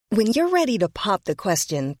When you're ready to pop the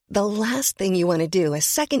question, the last thing you want to do is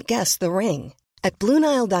second-guess the ring. At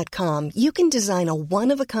BlueNile.com, you can design a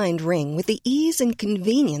one-of-a-kind ring with the ease and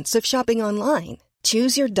convenience of shopping online.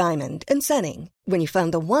 Choose your diamond and setting. When you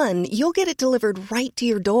find the one, you'll get it delivered right to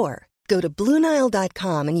your door. Go to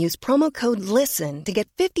BlueNile.com and use promo code LISTEN to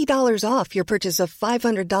get $50 off your purchase of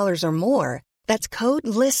 $500 or more. That's code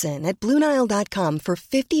LISTEN at BlueNile.com for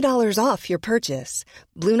 $50 off your purchase.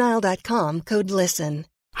 BlueNile.com, code LISTEN.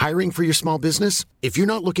 Hiring for your small business? If you're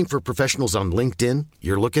not looking for professionals on LinkedIn,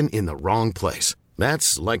 you're looking in the wrong place.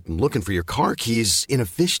 That's like looking for your car keys in a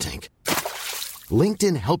fish tank.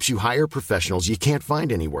 LinkedIn helps you hire professionals you can't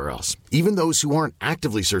find anywhere else, even those who aren't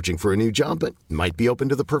actively searching for a new job but might be open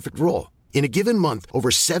to the perfect role. In a given month, over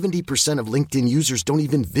 70% of LinkedIn users don't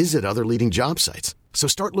even visit other leading job sites. So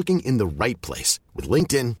start looking in the right place. With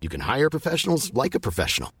LinkedIn, you can hire professionals like a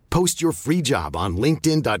professional. Post your free job on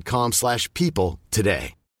linkedin.com/people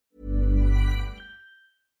today.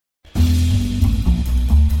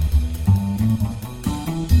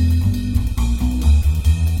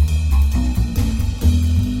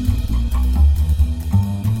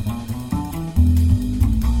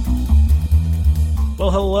 Well,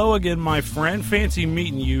 hello again, my friend. Fancy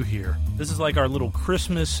meeting you here. This is like our little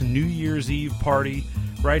Christmas, New Year's Eve party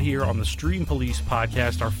right here on the Stream Police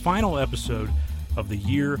podcast, our final episode of the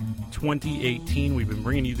year 2018. We've been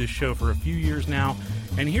bringing you this show for a few years now,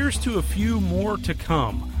 and here's to a few more to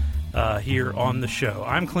come here on the show.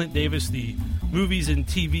 I'm Clint Davis, the movies and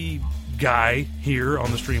TV guy here on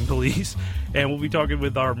the Stream Police, and we'll be talking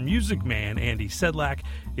with our music man, Andy Sedlak,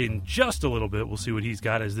 in just a little bit. We'll see what he's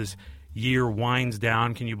got as this year winds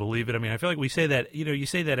down. Can you believe it? I mean, I feel like we say that, you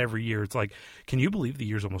say that every year. It's like, can you believe the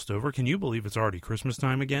year's almost over? Can you believe it's already Christmas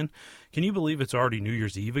time again? Can you believe it's already New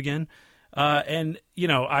Year's Eve again? And,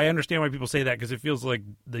 I understand why people say that because it feels like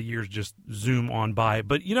the years just zoom on by.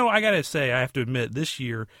 But, I got to say, I have to admit, this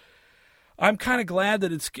year, I'm kind of glad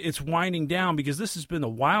that it's winding down because this has been the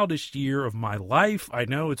wildest year of my life. I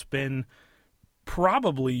know it's been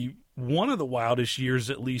probably one of the wildest years,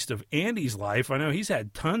 at least, of Andy's life. I know he's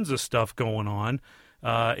had tons of stuff going on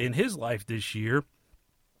in his life this year.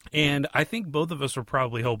 And I think both of us are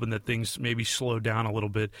probably hoping that things maybe slow down a little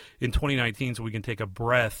bit in 2019 so we can take a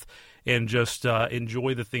breath and just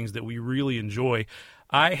enjoy the things that we really enjoy.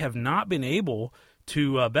 I have not been able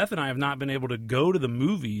to, Beth and I have not been able to go to the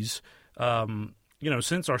movies,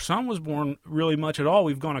 since our son was born really much at all.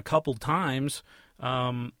 We've gone a couple times,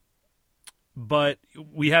 but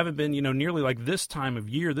we haven't been, nearly like this time of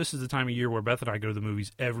year. This is the time of year where Beth and I go to the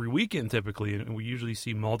movies every weekend typically, and we usually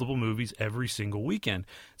see multiple movies every single weekend.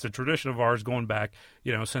 It's a tradition of ours going back,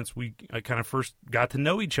 since we kind of first got to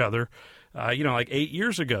know each other, like 8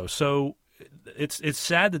 years ago. So it's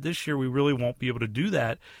sad that this year we really won't be able to do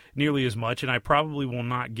that nearly as much, and I probably will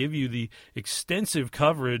not give you the extensive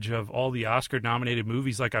coverage of all the Oscar-nominated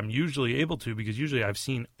movies like I'm usually able to, because usually I've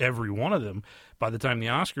seen every one of them by the time the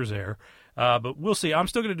Oscars air. But we'll see. I'm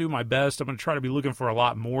still going to do my best. I'm going to try to be looking for a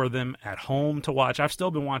lot more of them at home to watch. I've still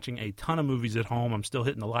been watching a ton of movies at home. I'm still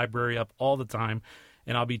hitting the library up all the time.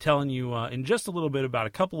 And I'll be telling you in just a little bit about a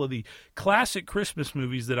couple of the classic Christmas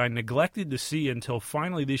movies that I neglected to see until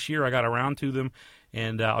finally this year I got around to them.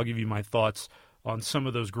 And I'll give you my thoughts on some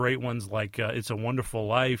of those great ones like It's a Wonderful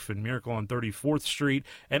Life and Miracle on 34th Street.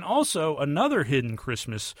 And also another hidden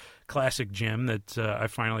Christmas classic gem that I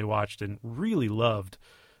finally watched and really loved,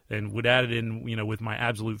 and would add it in, with my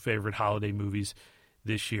absolute favorite holiday movies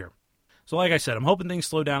this year. So like I said, I'm hoping things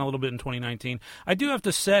slow down a little bit in 2019. I do have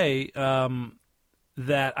to say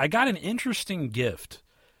that I got an interesting gift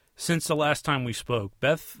since the last time we spoke.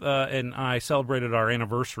 Beth and I celebrated our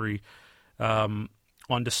anniversary on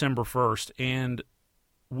December 1st, and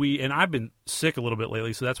I've been sick a little bit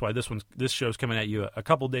lately, so that's why this show's coming at you a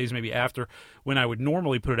couple days maybe after when I would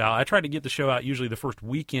normally put it out. I try to get the show out usually the first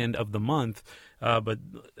weekend of the month, but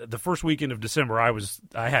the first weekend of December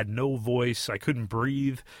I had no voice, I couldn't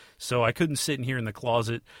breathe, so I couldn't sit in here in the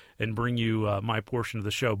closet and bring you my portion of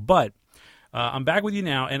the show. But I'm back with you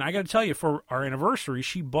now, and I got to tell you, for our anniversary,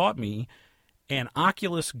 she bought me an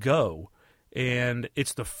Oculus Go, and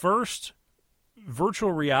it's the first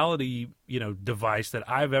virtual reality, device that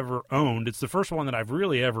I've ever owned. It's the first one that I've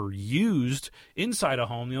really ever used inside a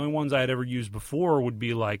home. The only ones I had ever used before would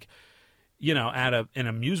be like, at an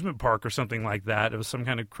amusement park or something like that. It was some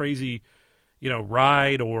kind of crazy,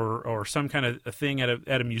 ride or some kind of a thing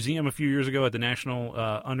at a museum a few years ago at the National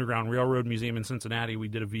Underground Railroad Museum in Cincinnati. We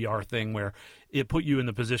did a VR thing where it put you in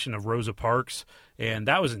the position of Rosa Parks, and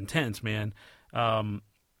that was intense, man.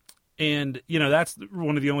 And, you know, that's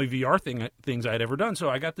one of the only VR things I had ever done. So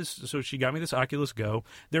I got this. So she got me this Oculus Go.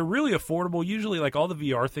 They're really affordable. Usually, like, all the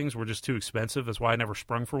VR things were just too expensive. That's why I never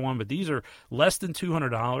sprung for one. But these are less than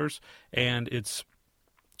 $200, and it's,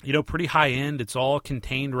 you know, pretty high end. It's all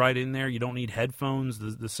contained right in there. You don't need headphones.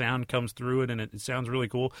 The sound comes through it, and it sounds really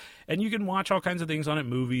cool. And you can watch all kinds of things on it,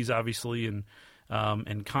 movies, obviously, and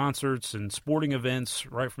concerts and sporting events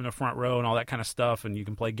right from the front row and all that kind of stuff. And you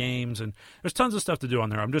can play games, and there's tons of stuff to do on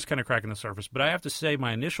there. I'm just kind of cracking the surface. But I have to say,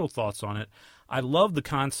 my initial thoughts on it, I love the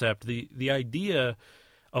concept, the idea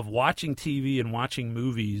of watching TV and watching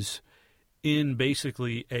movies in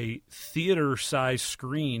basically a theater-sized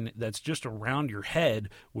screen that's just around your head,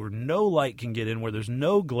 where no light can get in, where there's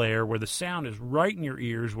no glare, where the sound is right in your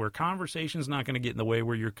ears, where conversation's not going to get in the way,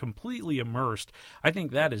 where you're completely immersed. I think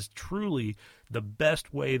that is truly the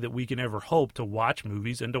best way that we can ever hope to watch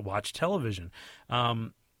movies and to watch television.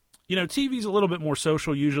 You know, TV's a little bit more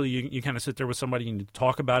social. Usually you kind of sit there with somebody and you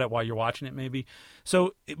talk about it while you're watching it maybe.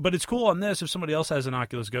 So, but it's cool on this. If somebody else has an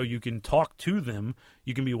Oculus Go, you can talk to them.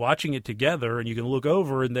 You can be watching it together, and you can look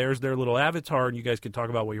over, and there's their little avatar, and you guys can talk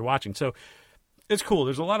about what you're watching. So it's cool.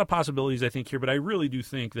 There's a lot of possibilities, I think, here, but I really do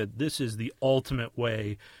think that this is the ultimate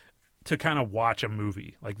way to kind of watch a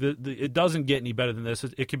movie. Like, it doesn't get any better than this.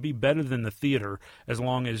 It can be better than the theater as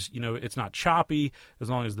long as, you know, it's not choppy, as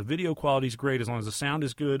long as the video quality is great, as long as the sound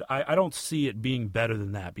is good. I don't see it being better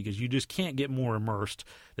than that, because you just can't get more immersed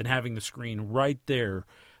than having the screen right there,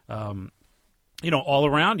 you know, all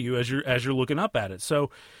around you as you're looking up at it. So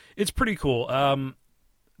it's pretty cool.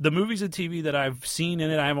 The movies and TV that I've seen in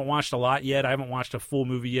it, I haven't watched a lot yet. I haven't watched a full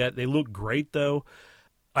movie yet. They look great, though.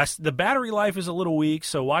 The battery life is a little weak,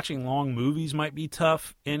 so watching long movies might be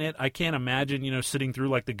tough in it. I can't imagine, you know, sitting through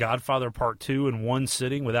like The Godfather Part 2 in one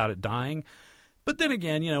sitting without it dying. But then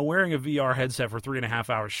again, you know, wearing a VR headset for 3.5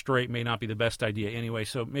 hours straight may not be the best idea anyway,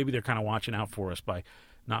 so maybe they're kind of watching out for us by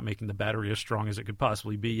not making the battery as strong as it could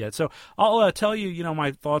possibly be yet. So I'll tell you, you know,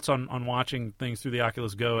 my thoughts on watching things through the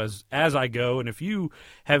Oculus Go as I go. And if you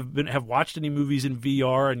have watched any movies in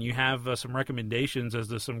VR and you have some recommendations as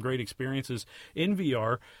to some great experiences in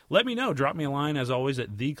VR, let me know. Drop me a line, as always,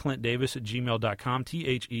 at theclintdavis@gmail.com,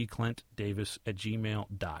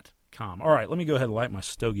 theclintdavis@gmail.com. All right, let me go ahead and light my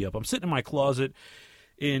stogie up. I'm sitting in my closet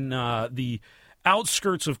in the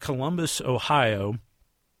outskirts of Columbus, Ohio,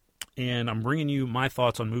 and I'm bringing you my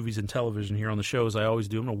thoughts on movies and television here on the show, as I always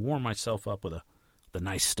do. I'm going to warm myself up with the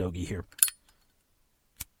nice stogie here.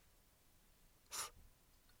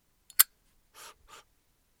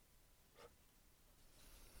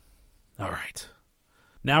 All right.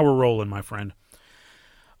 Now we're rolling, my friend.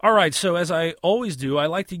 All right, so as I always do, I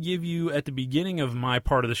like to give you, at the beginning of my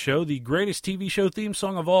part of the show, the greatest TV show theme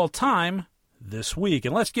song of all time this week.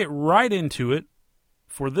 And let's get right into it.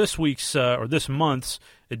 For this week's, or this month's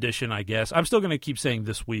edition, I guess. I'm still going to keep saying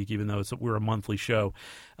this week, even though we're a monthly show.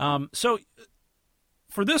 So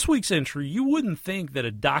for this week's entry, you wouldn't think that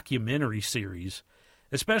a documentary series,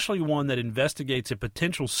 especially one that investigates a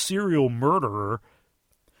potential serial murderer,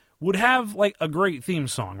 would have, like, a great theme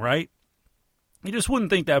song, right? You just wouldn't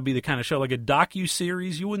think that would be the kind of show. Like a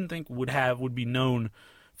docu-series, you wouldn't think would be known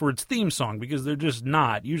for its theme song, because they're just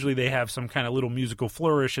not. Usually they have some kind of little musical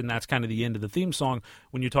flourish, and that's kind of the end of the theme song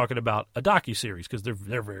when you're talking about a docuseries, because they're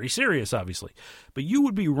very serious, obviously. But you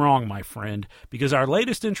would be wrong, my friend, because our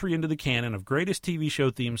latest entry into the canon of greatest TV show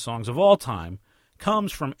theme songs of all time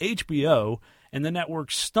comes from HBO and the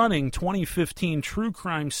network's stunning 2015 true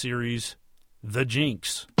crime series, The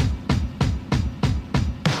Jinx.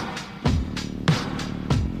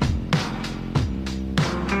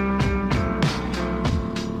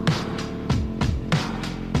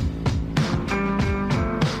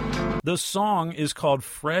 The song is called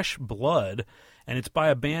Fresh Blood, and it's by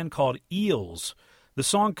a band called Eels. The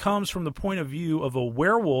song comes from the point of view of a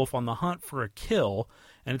werewolf on the hunt for a kill,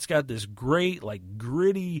 and it's got this great, like,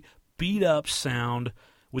 gritty, beat-up sound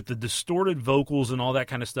with the distorted vocals and all that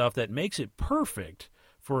kind of stuff that makes it perfect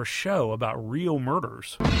for a show about real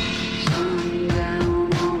murders.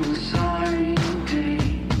 Sundown on a sorry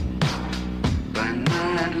day, by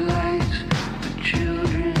night lights, the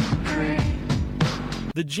children pray.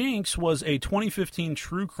 The Jinx was a 2015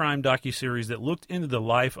 true crime docuseries that looked into the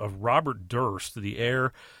life of Robert Durst, the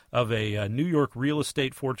heir of a New York real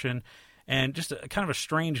estate fortune, and just kind of a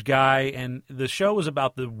strange guy. And the show was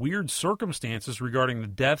about the weird circumstances regarding the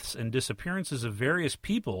deaths and disappearances of various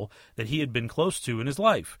people that he had been close to in his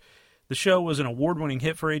life. The show was an award-winning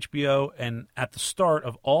hit for HBO, and at the start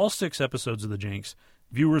of all 6 episodes of The Jinx,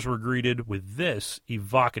 viewers were greeted with this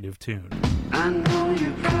evocative tune. I know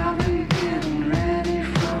you're probably getting ready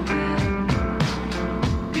for bed.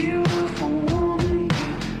 Beautiful woman,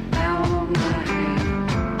 get out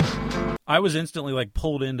I was instantly like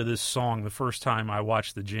pulled into this song the first time I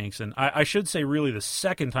watched The Jinx, and I should say really the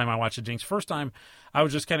second time I watched The Jinx. First time I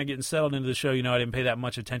was just kind of getting settled into the show. I didn't pay that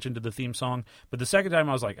much attention to the theme song, but the second time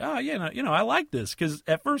I was like, oh yeah, I like this, because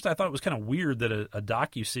at first I thought it was kind of weird that a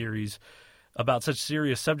docuseries about such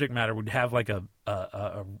serious subject matter would have like a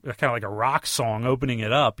kind of like a rock song opening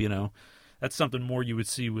it up. That's something more you would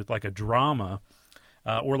see with like a drama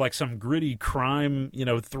or like some gritty crime,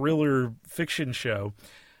 thriller fiction show.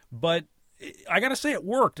 But I got to say it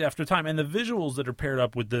worked after time, and the visuals that are paired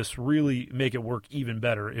up with this really make it work even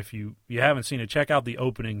better. If you haven't seen it, check out the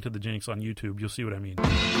opening to The Jinx on YouTube. You'll see what I mean.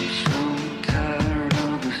 I'm so tired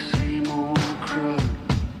of the same old crud.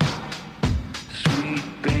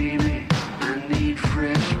 Sweet baby, I need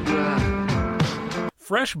fresh blood.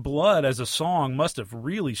 Fresh Blood as a song must have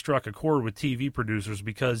really struck a chord with TV producers,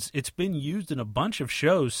 because it's been used in a bunch of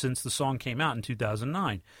shows since the song came out in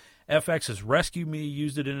 2009. FX's Rescue Me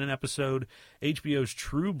used it in an episode. HBO's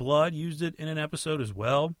True Blood used it in an episode as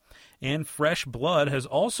well. And Fresh Blood has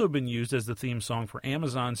also been used as the theme song for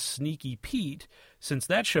Amazon's Sneaky Pete since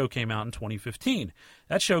that show came out in 2015.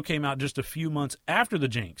 That show came out just a few months after The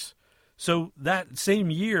Jinx. So that same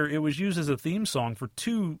year, it was used as a theme song for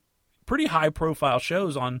two pretty high-profile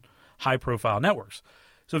shows on high-profile networks.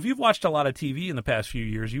 So if you've watched a lot of TV in the past few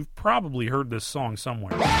years, you've probably heard this song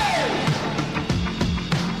somewhere.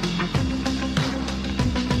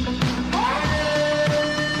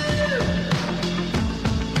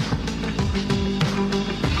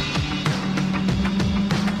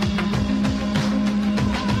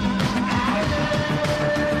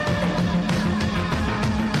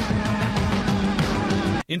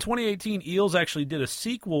 In 2018, Eels actually did a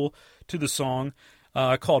sequel to the song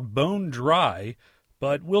called Bone Dry,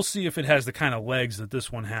 but we'll see if it has the kind of legs that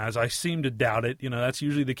this one has. I seem to doubt it. That's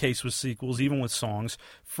usually the case with sequels, even with songs.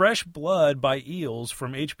 Fresh Blood by Eels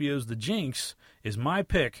from HBO's The Jinx is my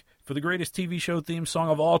pick for the greatest TV show theme song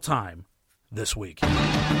of all time this week.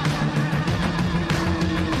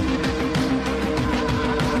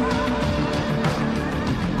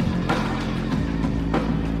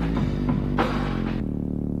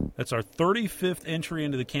 That's our 35th entry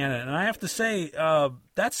into the canon. And I have to say,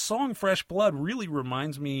 that song, Fresh Blood, really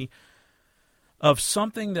reminds me of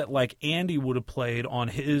something that like Andy would have played on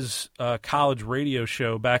his college radio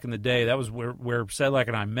show back in the day. That was where Sedlak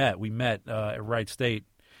and I met. We met at Wright State.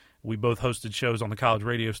 We both hosted shows on the college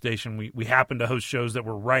radio station. We happened to host shows that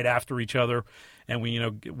were right after each other, and we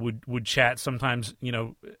would chat sometimes,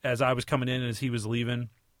 as I was coming in and as he was leaving.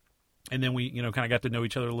 And then we, kind of got to know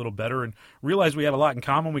each other a little better and realized we had a lot in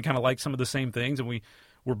common. We kind of liked some of the same things, and we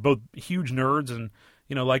were both huge nerds and,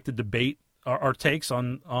 like to debate our takes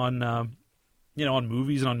on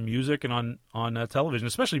movies and on music and on television,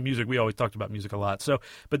 especially music. We always talked about music a lot. So,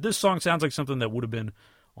 but this song sounds like something that would have been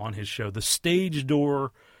on his show, the Stage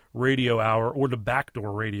Door Radio Hour or the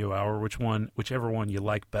Backdoor Radio Hour, whichever one you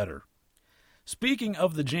like better. Speaking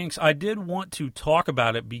of The Jinx, I did want to talk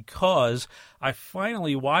about it because I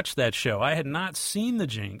finally watched that show. I had not seen The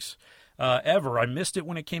Jinx ever. I missed it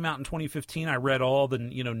when it came out in 2015. I read all the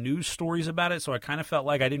news stories about it, so I kind of felt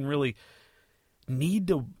like I didn't really need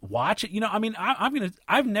to watch it.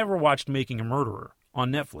 I've never watched Making a Murderer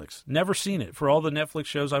on Netflix. Never seen it. For all the Netflix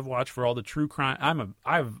shows I've watched, for all the true crime,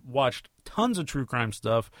 I've watched tons of true crime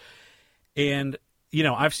stuff, and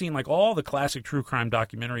I've seen like all the classic true crime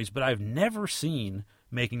documentaries, but I've never seen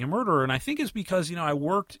Making a Murderer. And I think it's because, I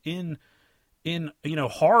worked in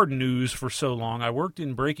hard news for so long. I worked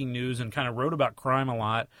in breaking news and kind of wrote about crime a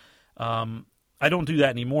lot. I don't do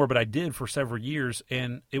that anymore, but I did for several years.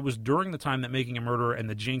 And it was during the time that Making a Murderer and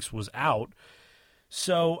The Jinx was out.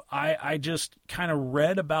 So I just kind of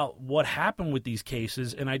read about what happened with these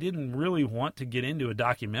cases, and I didn't really want to get into a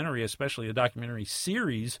documentary, especially a documentary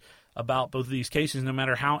series about both of these cases, no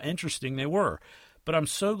matter how interesting they were. But I'm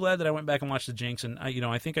so glad that I went back and watched The Jinx, and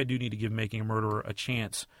I think I do need to give Making a Murderer a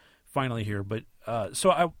chance finally here. But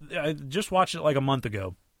so I just watched it like a month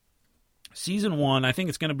ago. Season 1, I think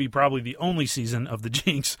it's going to be probably the only season of The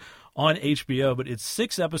Jinx on HBO, but it's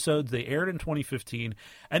 6 episodes. They aired in 2015,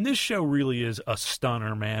 and this show really is a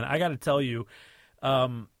stunner, man. I got to tell you,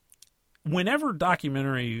 whenever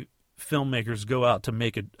documentary filmmakers go out to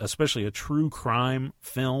make especially a true crime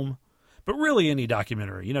film, but really any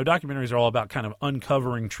documentary, documentaries are all about kind of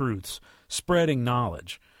uncovering truths, spreading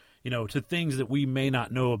knowledge, to things that we may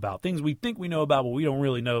not know about, things we think we know about, but we don't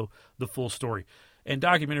really know the full story. And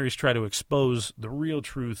documentaries try to expose the real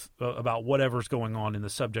truth about whatever's going on in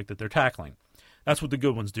the subject that they're tackling. That's what the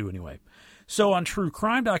good ones do anyway. So on true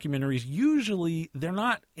crime documentaries, usually they're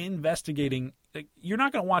not investigating you're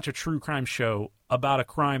not going to watch a true crime show about a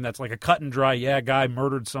crime that's like a cut and dry, guy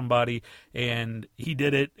murdered somebody and he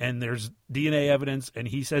did it and there's DNA evidence and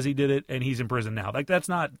he says he did it and he's in prison now. Like, that's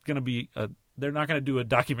not going to be they're not going to do a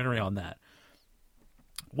documentary on that.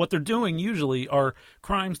 What they're doing usually are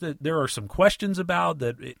crimes that there are some questions about,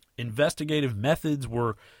 that investigative methods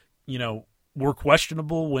were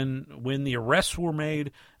questionable when the arrests were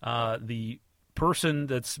made. The person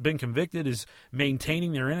that's been convicted is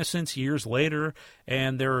maintaining their innocence years later,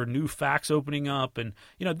 and there are new facts opening up, and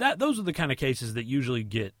those are the kind of cases that usually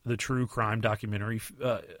get the true crime documentary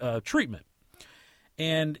treatment.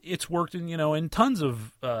 And it's worked in tons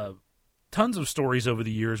of stories over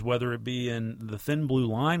the years, whether it be in The Thin Blue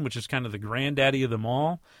Line, which is kind of the granddaddy of them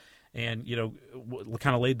all, and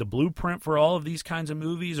kind of laid the blueprint for all of these kinds of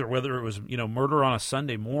movies, or whether it was Murder on a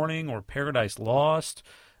Sunday Morning or Paradise Lost.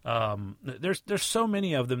 There's so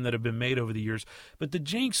many of them that have been made over the years. But the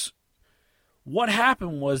Jinx, what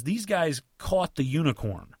happened was these guys caught the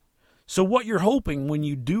unicorn. So what you're hoping when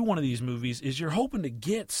you do one of these movies is you're hoping to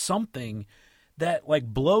get something that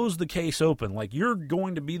like blows the case open. Like, you're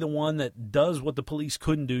going to be the one that does what the police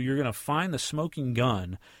couldn't do. You're going to find the smoking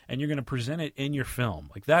gun and you're going to present it in your film.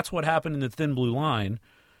 Like, that's what happened in The Thin Blue Line,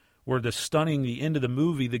 where the end of the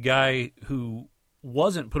movie, the guy who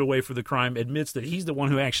wasn't put away for the crime admits that he's the one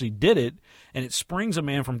who actually did it, and it springs a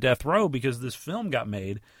man from death row because this film got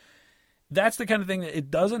made. That's the kind of thing that it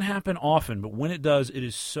doesn't happen often, but when it does, it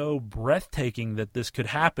is so breathtaking that this could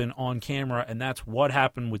happen on camera, and that's what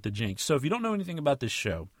happened with The Jinx. So if you don't know anything about this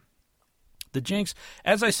show, The Jinx,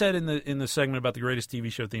 as I said in the segment about the greatest TV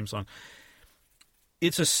show theme song,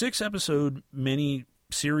 it's a 6-episode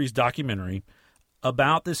mini-series documentary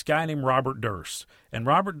about this guy named Robert Durst. And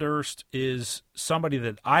Robert Durst is somebody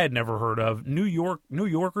that I had never heard of. New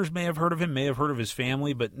Yorkers may have heard of him, may have heard of his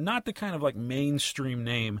family, but not the kind of like mainstream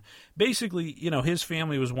name. Basically, his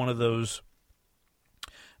family was one of those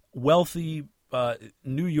wealthy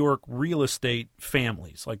New York real estate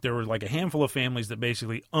families. Like, there were like a handful of families that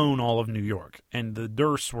basically own all of New York, and the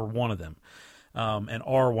Dursts were one of them, and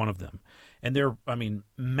are one of them. And they're,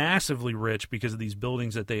 massively rich because of these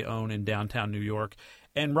buildings that they own in downtown New York.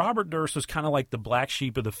 And Robert Durst was kind of like the black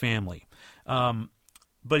sheep of the family.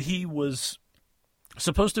 But he was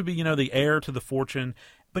supposed to be, the heir to the fortune,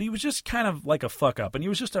 but he was just kind of like a fuck-up. And he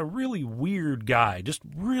was just a really weird guy, just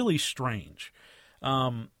really strange,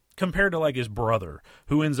 compared to like his brother,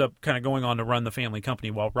 who ends up kind of going on to run the family company,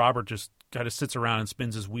 while Robert just kind of sits around and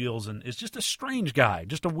spins his wheels and is just a strange guy,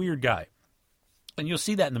 just a weird guy. And you'll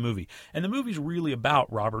see that in the movie. And the movie's really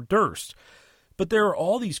about Robert Durst. But there are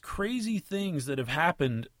all these crazy things that have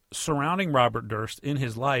happened surrounding Robert Durst in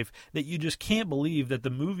his life that you just can't believe that the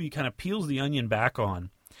movie kind of peels the onion back on.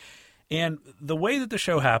 And the way that the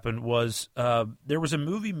show happened was there was a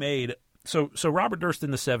movie made. So Robert Durst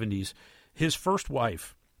in the 70s, his first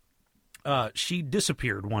wife, she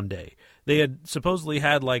disappeared one day. They had supposedly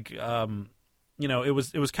had like... it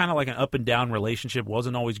was kind of like an up and down relationship.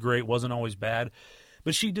 Wasn't always great, wasn't always bad.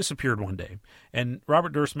 But she disappeared one day. And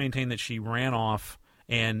Robert Durst maintained that she ran off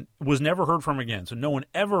and was never heard from again. So no one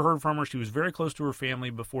ever heard from her. She was very close to her family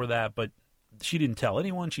before that, but she didn't tell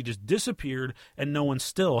anyone. She just disappeared, and no one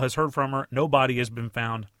still has heard from her. No body has been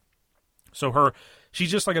found. So she's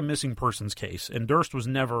just like a missing persons case. And Durst was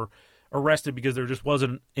never arrested because there just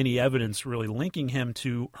wasn't any evidence really linking him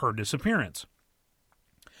to her disappearance.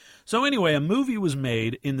 So anyway, a movie was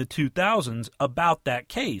made in the 2000s about that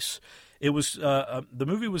case. It was the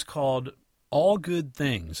movie was called All Good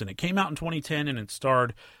Things, and it came out in 2010, and it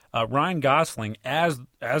starred Ryan Gosling as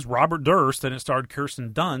Robert Durst, and it starred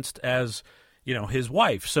Kirsten Dunst as his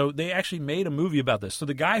wife. So they actually made a movie about this. So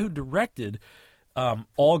the guy who directed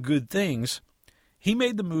All Good Things, he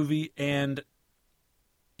made the movie, and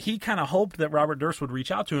he kind of hoped that Robert Durst would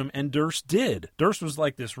reach out to him, and Durst did. Durst was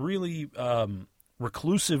like this really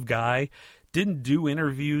reclusive guy, didn't do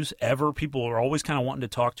interviews ever. People were always kind of wanting to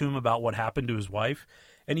talk to him about what happened to his wife,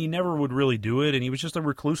 and he never would really do it, and he was just a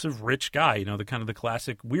reclusive, rich guy, the kind of the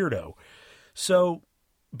classic weirdo. So,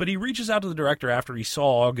 but he reaches out to the director after he saw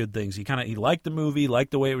All Good Things. He liked the movie,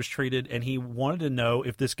 liked the way it was treated, and he wanted to know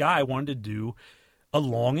if this guy wanted to do a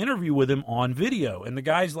long interview with him on video. And the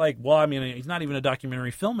guy's like, well, he's not even a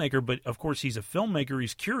documentary filmmaker, but of course he's a filmmaker.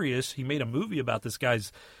 He's curious. He made a movie about this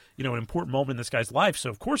guy's, an important moment in this guy's life,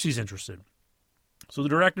 so of course he's interested. So the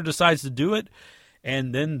director decides to do it,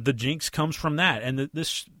 and then The Jinx comes from that. And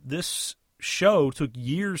this show took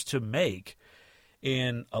years to make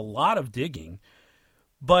and a lot of digging,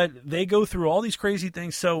 but they go through all these crazy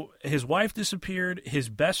things. So his wife disappeared. His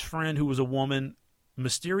best friend, who was a woman,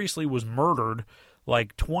 mysteriously was murdered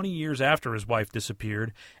like 20 years after his wife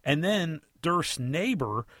disappeared. And then Durst's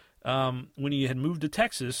neighbor, when he had moved to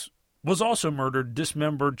Texas, was also murdered,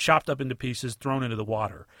 dismembered, chopped up into pieces, thrown into the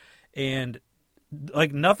water. And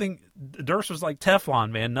like nothing, Durst was like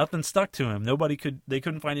Teflon, man. Nothing stuck to him. They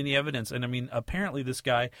couldn't find any evidence. And I mean, apparently this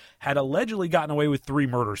guy had allegedly gotten away with 3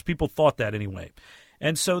 murders. People thought that anyway.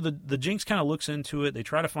 And so the Jinx kind of looks into it. They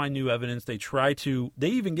try to find new evidence. They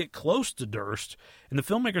even get close to Durst, and the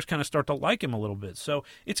filmmakers kind of start to like him a little bit. So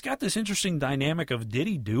it's got this interesting dynamic of, did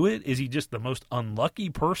he do it? Is he just the most unlucky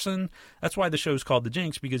person? That's why the show's called The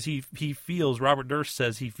Jinx, because he feels, Robert Durst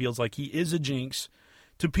says he feels like he is a jinx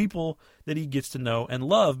to people that he gets to know and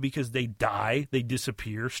love, because they die, they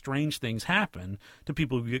disappear, strange things happen to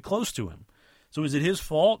people who get close to him. So is it his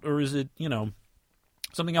fault, or is it,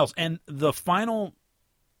 something else? And the final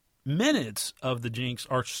minutes of The Jinx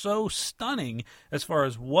are so stunning as far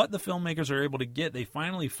as what the filmmakers are able to get. They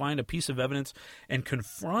finally find a piece of evidence and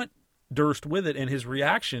confront Durst with it, and his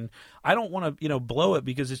reaction. I don't want to, blow it,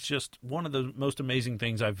 because it's just one of the most amazing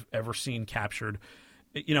things I've ever seen captured,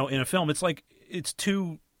 in a film. It's like, it's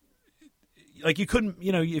too, like, you couldn't,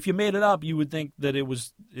 if you made it up, you would think that it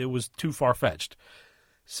was too far-fetched.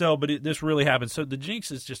 So, but this really happened. So The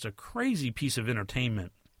Jinx is just a crazy piece of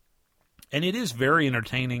entertainment. And it is very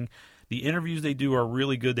entertaining. The interviews they do are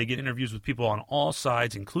really good. They get interviews with people on all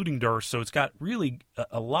sides, including Durst. So it's got really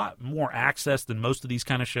a lot more access than most of these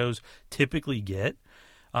kind of shows typically get.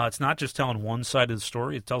 It's not just telling one side of the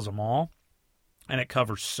story. It tells them all. And it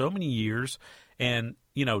covers so many years. And,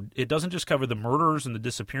 it doesn't just cover the murders and the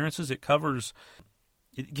disappearances. It covers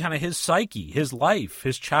kind of his psyche, his life,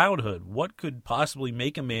 his childhood. What could possibly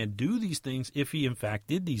make a man do these things if he, in fact,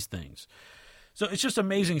 did these things? So it's just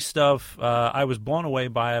amazing stuff. I was blown away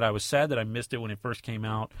by it. I was sad that I missed it when it first came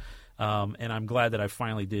out, and I'm glad that I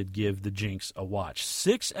finally did give The Jinx a watch.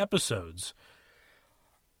 6 episodes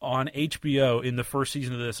on HBO in the first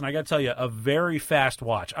season of this, and I got to tell you, a very fast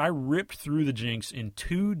watch. I ripped through The Jinx in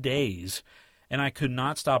 2 days, and I could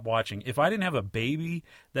not stop watching. If I didn't have a baby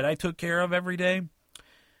that I took care of every day,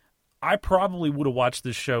 I probably would have watched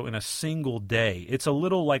this show in a single day. It's a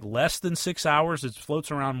little like less than 6 hours. It floats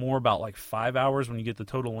around more about like 5 hours when you get the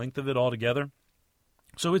total length of it all together.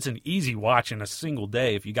 So it's an easy watch in a single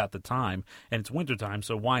day if you got the time. And it's wintertime,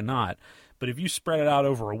 so why not? But if you spread it out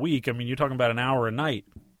over a week, I mean, you're talking about an hour a night,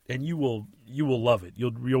 and you will love it.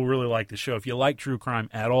 You'll really like the show. If you like true crime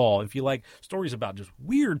at all, if you like stories about just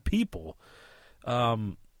weird people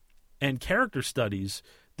and character studies,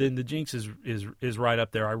 then The Jinx is right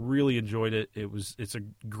up there. I really enjoyed it. It's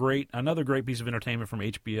another great piece of entertainment from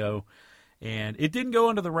HBO, and it didn't go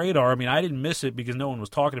under the radar. I mean, I didn't miss it because no one was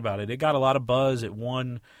talking about it. It got a lot of buzz. It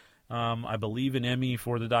won, I believe, an Emmy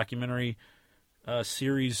for the documentary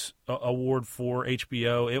series award for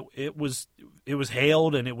HBO. It was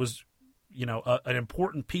hailed, and it was an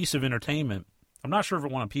important piece of entertainment. I'm not sure if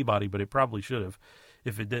it won a Peabody, but it probably should have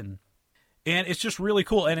if it didn't. And it's just really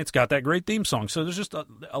cool, and it's got that great theme song. So there's just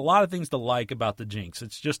a lot of things to like about The Jinx.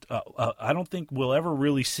 It's just I don't think we'll ever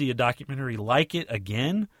really see a documentary like it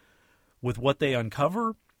again with what they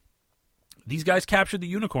uncover. These guys captured the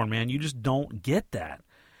unicorn, man. You just don't get that.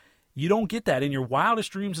 You don't get that. In your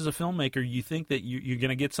wildest dreams as a filmmaker, you think that you're going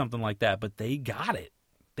to get something like that, but they got it.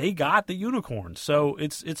 They got the unicorn. So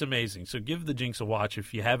it's amazing. So give The Jinx a watch.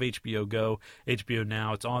 If you have HBO Go, HBO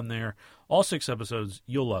Now, it's on there. All 6 episodes,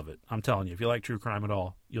 you'll love it. I'm telling you, if you like true crime at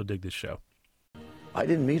all, you'll dig this show. I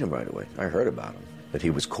didn't meet him right away. I heard about him, that he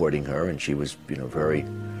was courting her, and she was, very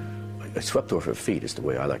swept off her feet is the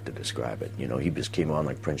way I like to describe it. He just came on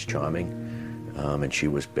like Prince Charming, and she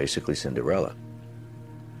was basically Cinderella.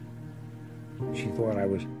 She thought I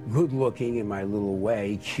was good-looking in my little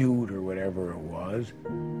way, cute or whatever it was.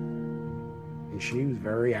 And she was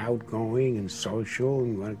very outgoing and social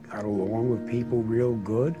and got along with people real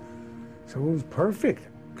good. So it was perfect,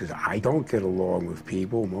 because I don't get along with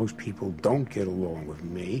people. Most people don't get along with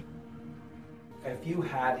me. If you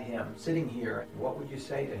had him sitting here, what would you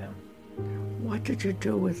say to him? What did you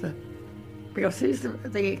do with her? Because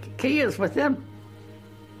the key is with him.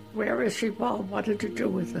 Where is she, Bob? What did you do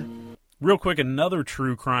with her? Real quick, another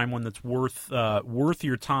true crime one that's worth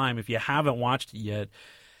your time if you haven't watched it yet.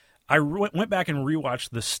 I went back and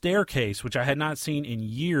rewatched The Staircase, which I had not seen in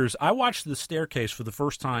years. I watched The Staircase for the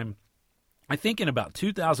first time, I think, in about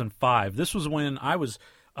 2005. This was when I was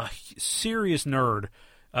a serious nerd.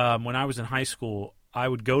 When I was in high school, I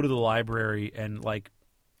would go to the library and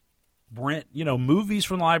rent, movies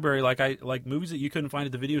from the library, like movies that you couldn't find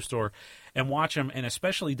at the video store, and watch them, and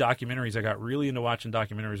especially documentaries. I got really into watching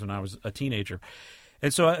documentaries when I was a teenager.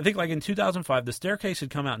 And so I think like in 2005, The Staircase had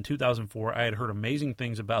come out in 2004. I had heard amazing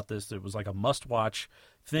things about this. It was like a must-watch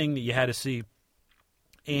thing that you had to see.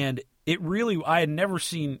 And it really, I had never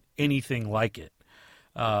seen anything like it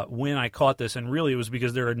when I caught this. And really it was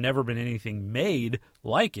because there had never been anything made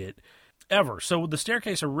like it ever. So The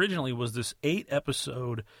Staircase originally was this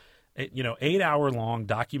 8-episode, 8-hour-long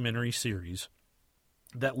documentary series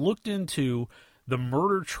that looked into the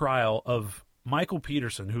murder trial of Michael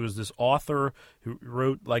Peterson, who is this author who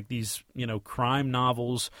wrote like these, crime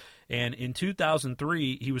novels. And in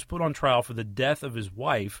 2003, he was put on trial for the death of his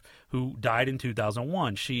wife, who died in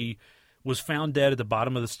 2001. She was found dead at the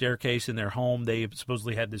bottom of the staircase in their home. They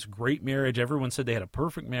supposedly had this great marriage. Everyone said they had a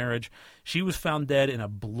perfect marriage. She was found dead in a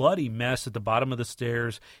bloody mess at the bottom of the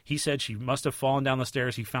stairs. He said she must have fallen down the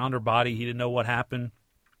stairs. He found her body. He didn't know what happened.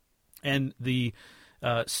 And the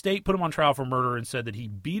state put him on trial for murder and said that he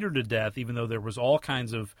beat her to death, even though there was all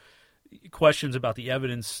kinds of questions about the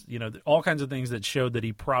evidence, all kinds of things that showed that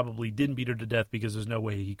he probably didn't beat her to death because there's no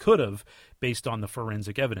way he could have based on the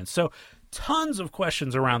forensic evidence. So tons of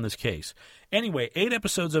questions around this case. Anyway, 8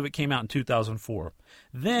 episodes of it came out in 2004.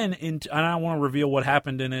 Then, and I don't want to reveal what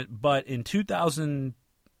happened in it, but in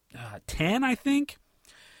 2010, I think,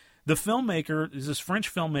 the filmmaker, this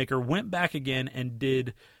French filmmaker, went back again and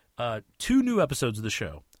did 2 new episodes of the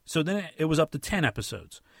show. So then it was up to 10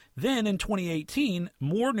 episodes. Then in 2018,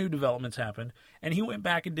 more new developments happened, and he went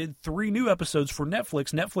back and did 3 new episodes for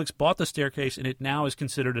Netflix. Netflix bought The Staircase, and it now is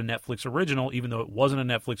considered a Netflix original, even though it wasn't a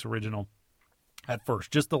Netflix original at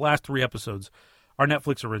first. Just the last 3 episodes are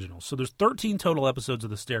Netflix originals. So there's 13 total episodes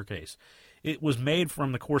of The Staircase. It was made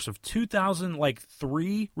from the course of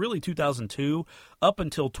 2003, really 2002, up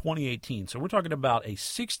until 2018. So we're talking about a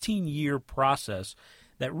 16-year process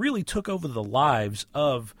that really took over the lives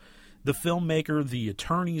of the filmmaker, the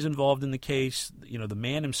attorneys involved in the case, the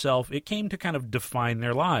man himself. It came to kind of define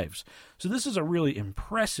their lives. So this is a really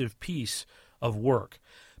impressive piece of work.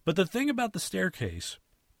 But the thing about The Staircase,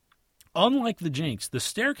 unlike The Jinx, The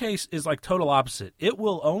Staircase is like total opposite. It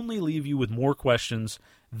will only leave you with more questions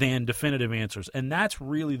than definitive answers. And that's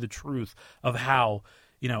really the truth of how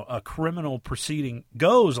a criminal proceeding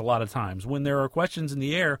goes a lot of times. When there are questions in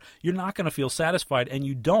the air, you're not going to feel satisfied, and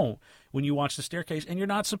you don't when you watch The Staircase, and you're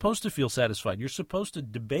not supposed to feel satisfied. You're supposed to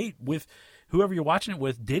debate with whoever you're watching it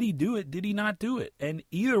with, did he do it, did he not do it? And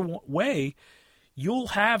either way, you'll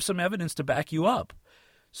have some evidence to back you up.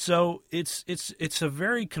 So it's a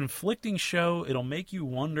very conflicting show. It'll make you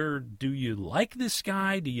wonder, do you like this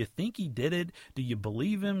guy? Do you think he did it? Do you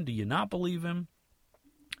believe him? Do you not believe him?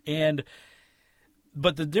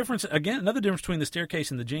 But the difference, again, another difference between The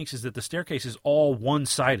Staircase and The Jinx is that The Staircase is all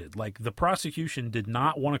one-sided. Like, the prosecution did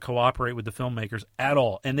not want to cooperate with the filmmakers at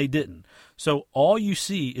all, and they didn't. So all you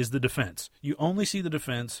see is the defense. You only see the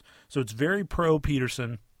defense, so it's very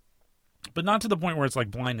pro-Peterson, but not to the point where it's like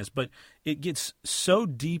blindness, but it gets so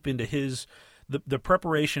deep into the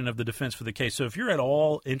preparation of the defense for the case. So if you're at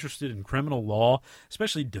all interested in criminal law,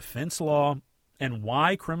 especially defense law, and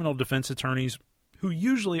why criminal defense attorneys, who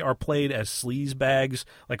usually are played as sleazebags,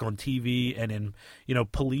 like on TV and in,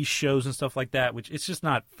 police shows and stuff like that, which it's just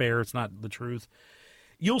not fair. It's not the truth.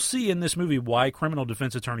 You'll see in this movie why criminal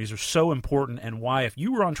defense attorneys are so important, and why if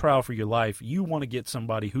you were on trial for your life, you want to get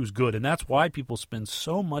somebody who's good. And that's why people spend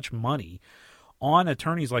so much money on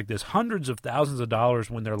attorneys like this, hundreds of thousands of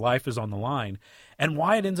dollars when their life is on the line, and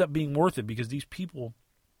why it ends up being worth it, because these people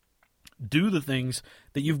do the things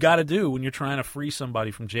that you've got to do when you're trying to free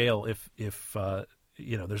somebody from jail if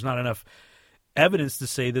there's not enough evidence to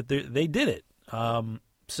say that they did it.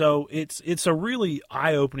 So it's a really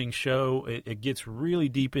eye-opening show. It gets really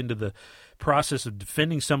deep into the process of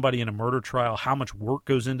defending somebody in a murder trial, how much work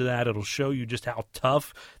goes into that. It'll show you just how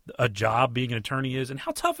tough a job being an attorney is, and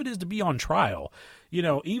how tough it is to be on trial.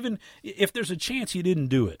 Even if there's a chance you didn't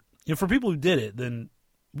do it. For people who did it, then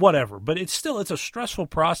whatever, but it's a stressful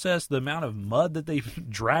process. The amount of mud that they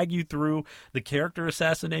drag you through, the character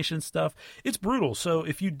assassination stuff, it's brutal. So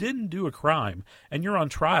if you didn't do a crime and you're on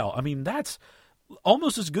trial, that's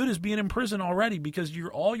almost as good as being in prison already, because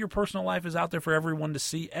all your personal life is out there for everyone to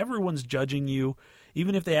see. Everyone's judging you,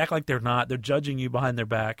 even if they act like they're not. They're judging you behind your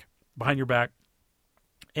back.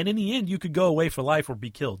 And in the end, you could go away for life or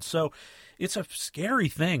be killed. So it's a scary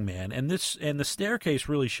thing, man. And The Staircase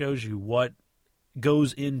really shows you what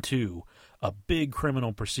goes into a big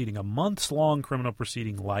criminal proceeding, a months-long criminal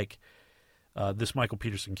proceeding like this Michael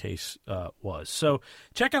Peterson case was. So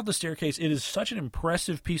check out The Staircase. It is such an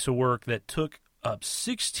impressive piece of work that took up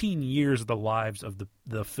 16 years of the lives of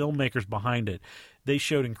the filmmakers behind it. They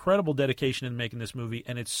showed incredible dedication in making this movie,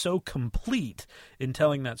 and it's so complete in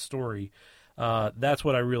telling that story. That's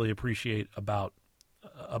what I really appreciate about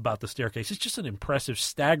about The Staircase. It's just an impressive,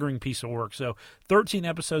 staggering piece of work. So 13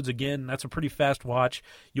 episodes, again, that's a pretty fast watch.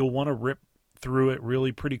 You'll want to rip through it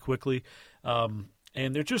really pretty quickly. And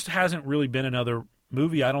there just hasn't really been another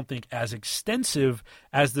movie, I don't think, as extensive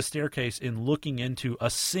as The Staircase in looking into a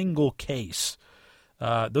single case.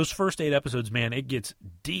 Those first 8 episodes, man, it gets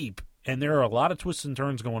deep, and there are a lot of twists and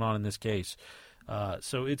turns going on in this case.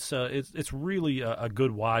 So it's really a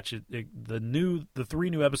good watch. The 3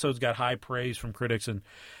 new episodes got high praise from critics, and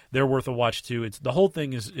they're worth a watch too. The whole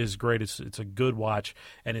thing is great. It's a good watch,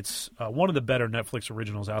 and it's one of the better Netflix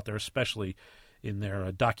originals out there, especially in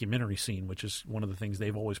their documentary scene, which is one of the things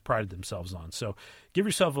they've always prided themselves on. So give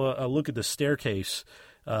yourself a look at The Staircase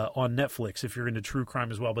on Netflix if you're into true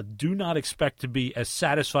crime as well, but do not expect to be as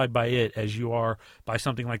satisfied by it as you are by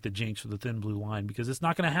something like The Jinx or The Thin Blue Line, because it's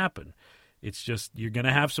not going to happen. It's just, you're going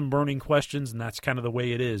to have some burning questions, and that's kind of the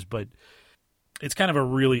way it is. But it's kind of a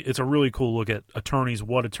really cool look at attorneys,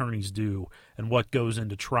 what attorneys do, and what goes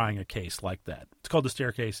into trying a case like that. It's called The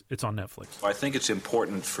Staircase. It's on Netflix. I think it's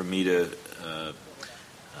important for me to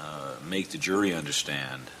make the jury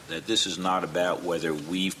understand that this is not about whether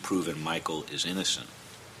we've proven Michael is innocent.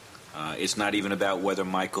 It's not even about whether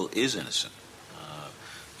Michael is innocent.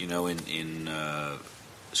 In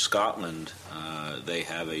Scotland, they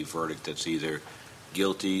have a verdict that's either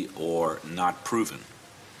guilty or not proven.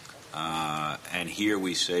 And here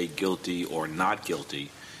we say guilty or not guilty.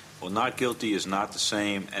 Well, not guilty is not the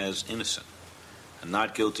same as innocent. And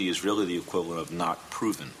not guilty is really the equivalent of not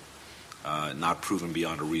proven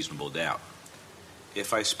beyond a reasonable doubt.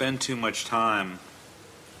 If I spend too much time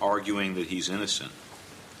arguing that he's innocent,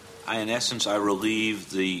 in essence, I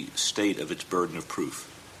relieve the state of its burden of proof.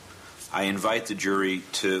 I invite the jury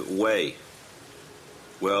to weigh,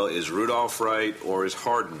 well, is Rudolph right or is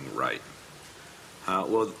Hardin right?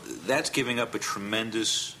 Well, that's giving up a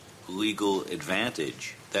tremendous legal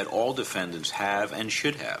advantage that all defendants have and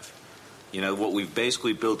should have. What we've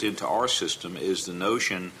basically built into our system is the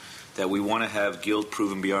notion that we want to have guilt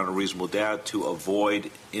proven beyond a reasonable doubt to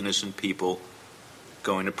avoid innocent people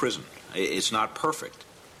going to prison. It's not perfect,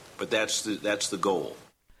 but that's the goal.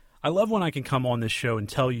 I love when I can come on this show and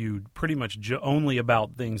tell you pretty much only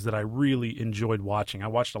about things that I really enjoyed watching. I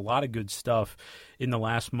watched a lot of good stuff in the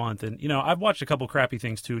last month, and I've watched a couple crappy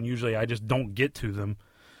things too, and usually I just don't get to them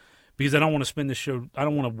because I don't want to spend this show, I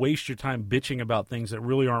don't want to waste your time bitching about things that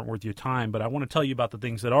really aren't worth your time, but I want to tell you about the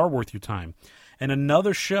things that are worth your time. And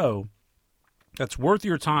another show that's worth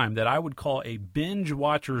your time that I would call a binge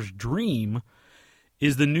watcher's dream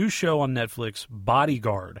is the new show on Netflix,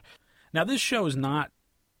 Bodyguard. Now, this show is not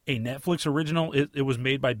a Netflix original. It was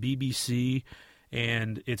made by BBC,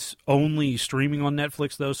 and it's only streaming on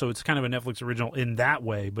Netflix, though, so it's kind of a Netflix original in that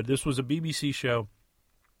way. But this was a BBC show,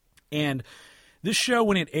 and this show,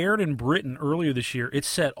 when it aired in Britain earlier this year, it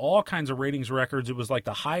set all kinds of ratings records. It was like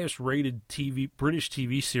the highest-rated British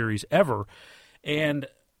TV series ever, and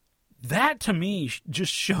that, to me,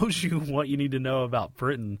 just shows you what you need to know about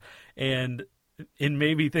Britain, and in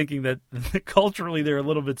maybe thinking that culturally they're a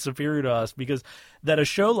little bit superior to us, because that a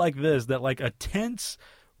show like this, that like a tense,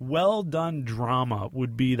 well-done drama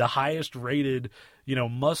would be the highest-rated,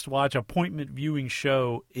 must-watch appointment viewing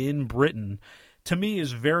show in Britain, to me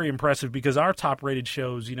is very impressive, because our top-rated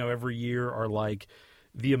shows, every year are like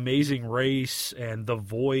The Amazing Race and The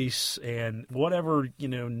Voice and whatever,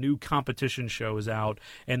 new competition show is out,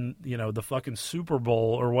 and, the fucking Super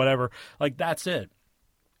Bowl or whatever. Like, that's it.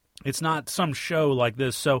 It's not some show like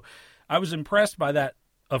this. So I was impressed by that,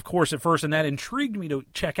 of course, at first, and that intrigued me to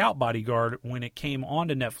check out Bodyguard when it came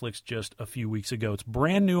onto Netflix just a few weeks ago. It's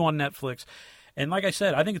brand new on Netflix. And like I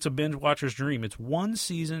said, I think it's a binge watcher's dream. It's 1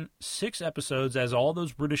 season, 6 episodes, as all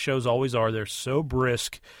those British shows always are. They're so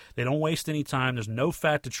brisk. They don't waste any time. There's no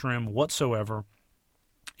fat to trim whatsoever.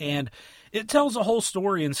 And it tells a whole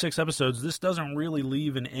story in 6 episodes. This doesn't really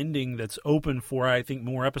leave an ending that's open for, I think,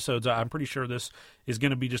 more episodes. I'm pretty sure this is going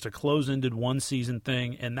to be just a close-ended 1-season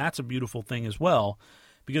thing, and that's a beautiful thing as well,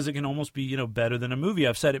 because it can almost be, better than a movie.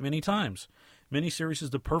 I've said it many times. Miniseries is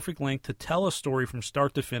the perfect length to tell a story from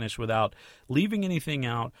start to finish without leaving anything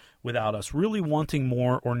out, without us really wanting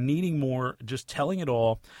more or needing more, just telling it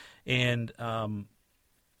all and,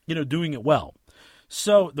 doing it well.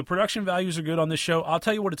 So the production values are good on this show. I'll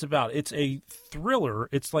tell you what it's about. It's a thriller.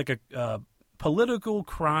 It's like a political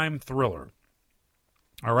crime thriller,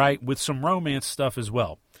 all right, with some romance stuff as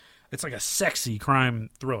well. It's like a sexy crime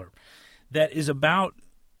thriller that is about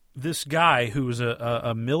this guy who is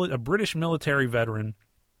a British military veteran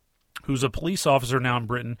who's a police officer now in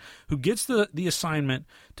Britain, who gets the assignment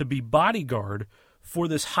to be bodyguard for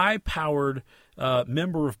this high-powered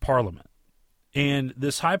member of parliament. And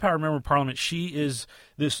this high-powered member of parliament, she is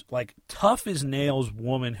this like tough-as-nails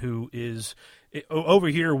woman who is over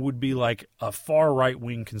here would be like a far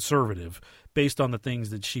right-wing conservative based on the things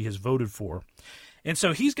that she has voted for. And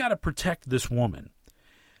so he's got to protect this woman.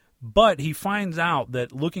 But he finds out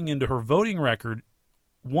that looking into her voting record,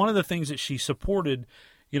 one of the things that she supported,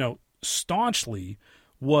 staunchly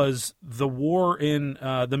was the war in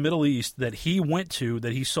the Middle East that he went to,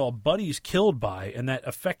 that he saw buddies killed by, and that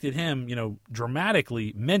affected him,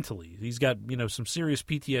 dramatically mentally. He's got, some serious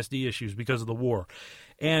PTSD issues because of the war.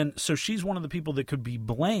 And so she's one of the people that could be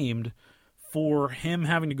blamed for him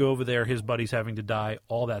having to go over there, his buddies having to die,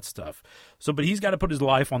 all that stuff. So, but he's got to put his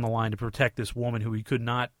life on the line to protect this woman who he could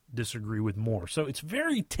not disagree with more. So it's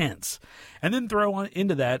very tense. And then throw on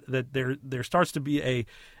into that there starts to be a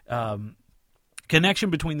connection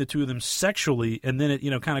between the two of them sexually, and then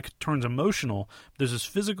it kind of turns emotional. There's this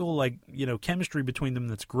physical chemistry between them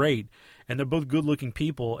that's great, and they're both good-looking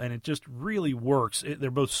people, and it just really works.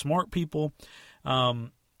 They're both smart people,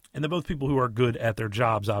 and they're both people who are good at their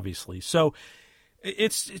jobs, obviously. So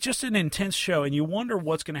it's just an intense show, and you wonder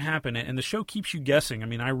what's going to happen, and the show keeps you guessing. I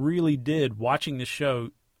mean, I really did, watching this show,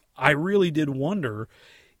 I really did wonder,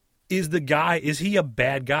 is he a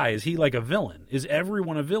bad guy? Is he like a villain? Is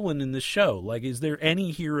everyone a villain in this show? Like, is there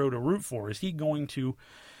any hero to root for? Is he going to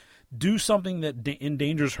do something that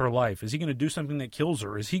endangers her life? Is he going to do something that kills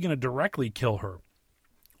her? Is he going to directly kill her?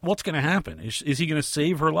 What's going to happen? Is he going to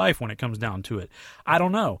save her life when it comes down to it? I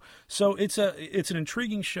don't know. So it's an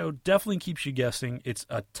intriguing show. Definitely keeps you guessing. It's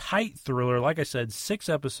a tight thriller. Like I said, 6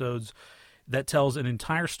 episodes that tells an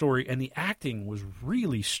entire story, and the acting was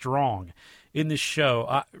really strong in this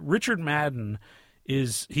show. Richard Madden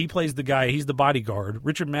he plays the guy, he's the bodyguard.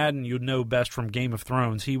 Richard Madden, you'd know best from Game of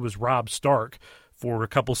Thrones. He was Robb Stark for a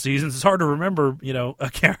couple seasons. It's hard to remember, a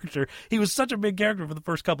character. He was such a big character for the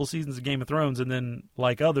first couple seasons of Game of Thrones, and then,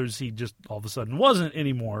 like others, he just all of a sudden wasn't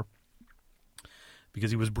anymore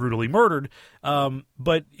because he was brutally murdered.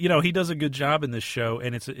 But, he does a good job in this show,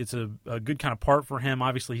 and it's a good kind of part for him.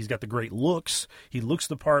 Obviously, he's got the great looks. He looks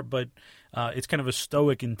the part, but it's kind of a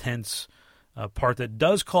stoic, intense part that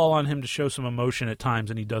does call on him to show some emotion at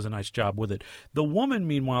times, and he does a nice job with it. The woman,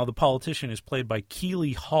 meanwhile, the politician, is played by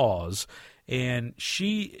Keely Hawes, and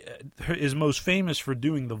she is most famous for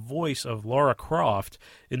doing the voice of Lara Croft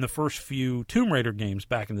in the first few Tomb Raider games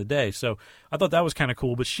back in the day. So I thought that was kind of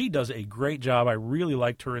cool, but she does a great job. I really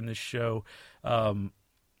liked her in this show a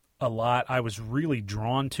lot. I was really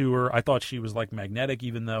drawn to her. I thought she was like magnetic,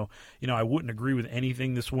 even though, I wouldn't agree with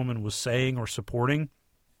anything this woman was saying or supporting.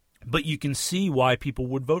 But you can see why people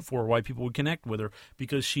would vote for her, why people would connect with her,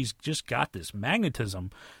 because she's just got this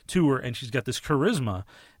magnetism to her, and she's got this charisma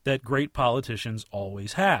that great politicians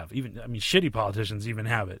always have. Shitty politicians even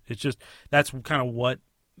have it. It's just, that's kind of what,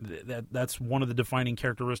 that's one of the defining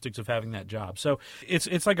characteristics of having that job. So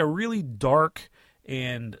it's like a really dark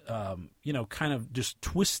and, kind of just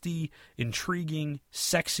twisty, intriguing,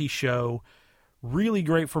 sexy show. Really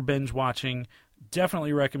great for binge watching.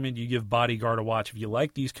 Definitely recommend you give Bodyguard a watch if you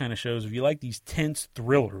like these kind of shows, if you like these tense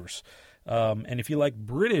thrillers, and if you like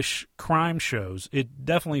British crime shows. It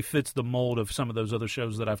definitely fits the mold of some of those other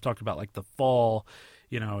shows that I've talked about, like The Fall.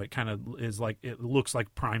 It kind of is like, it looks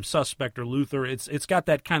like Prime Suspect or Luther. It's got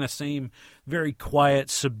that kind of same very quiet,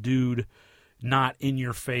 subdued, not in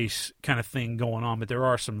your face kind of thing going on, but there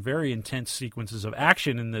are some very intense sequences of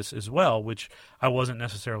action in this as well, which I wasn't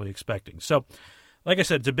necessarily expecting. So, like I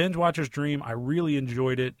said, it's a binge watcher's dream. I really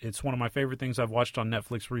enjoyed it. It's one of my favorite things I've watched on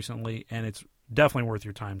Netflix recently, and it's definitely worth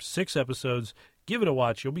your time. 6 episodes. Give it a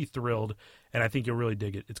watch. You'll be thrilled, and I think you'll really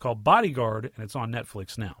dig it. It's called Bodyguard, and it's on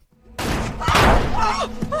Netflix now.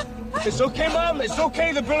 It's okay, Mom. It's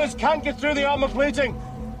okay. The bullets can't get through the armor plating.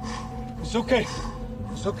 It's okay.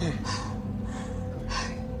 It's okay.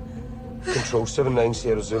 Control 79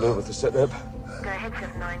 Sierra Zulu with the sit-rep. Go ahead,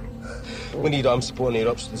 79. We need armed support near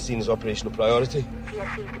ups to the scene as operational priority.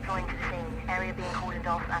 PSC's deploying to the scene. Area being cordoned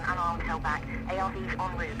off and unarmed held back. ARVs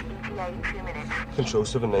en route. ETA 2 minutes. Control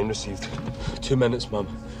 79 received. 2 minutes, Mum.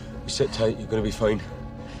 You sit tight. You're going to be fine.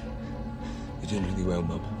 You're doing really well,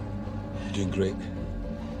 Mum. You're doing great.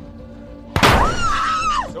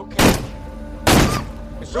 It's okay.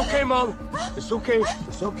 It's okay, Mum. It's okay.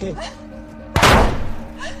 It's okay.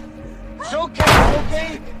 It's okay. It's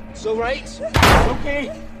okay. It's all right. It's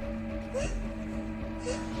okay.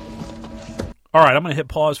 All right, I'm going to hit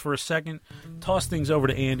pause for a second, toss things over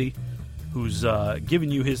to Andy, who's giving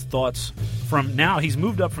you his thoughts from now. He's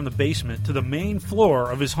moved up from the basement to the main floor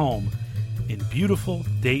of his home in beautiful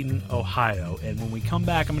Dayton, Ohio. And when we come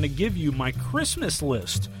back, I'm going to give you my Christmas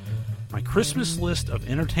list of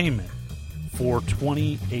entertainment for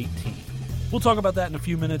 2018. We'll talk about that in a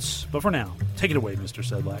few minutes, but for now, take it away, Mr.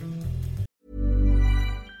 Sedlak.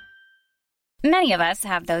 Many of us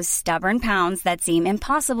have those stubborn pounds that seem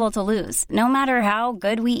impossible to lose, no matter how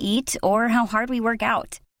good we eat or how hard we work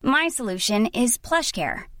out. My solution is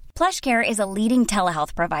PlushCare. PlushCare is a leading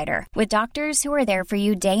telehealth provider with doctors who are there for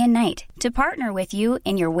you day and night to partner with you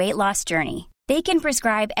in your weight loss journey. They can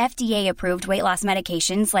prescribe FDA-approved weight loss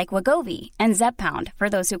medications like Wegovy and Zepbound for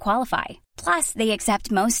those who qualify. Plus, they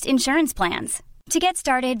accept most insurance plans. To get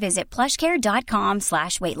started, visit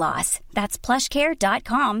plushcare.com/weightloss. That's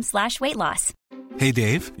plushcare.com/weightloss. Hey,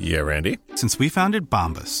 Dave. Yeah, Randy. Since we founded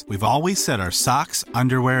Bombas, we've always said our socks,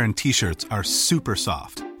 underwear, and T-shirts are super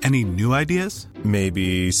soft. Any new ideas?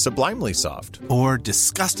 Maybe sublimely soft. Or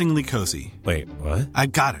disgustingly cozy. Wait, what? I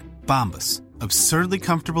got it. Bombas. Absurdly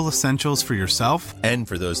comfortable essentials for yourself and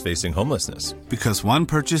for those facing homelessness. Because one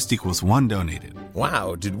purchased equals one donated.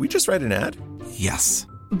 Wow, did we just write an ad? Yes.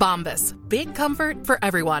 Bombas. Big comfort for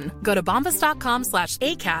everyone. Go to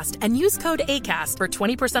bombas.com/ACAST and use code ACAST for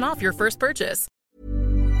 20% off your first purchase.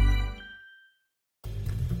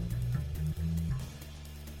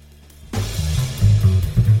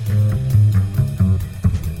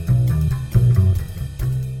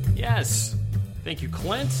 Yes. Thank you,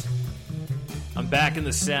 Clint. I'm back in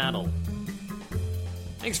the saddle.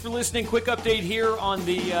 Thanks for listening. Quick update here on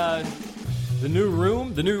the new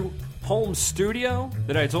room, the new home studio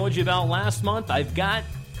that I told you about last month. I've got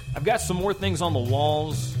some more things on the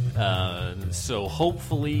walls, so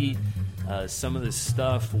hopefully some of this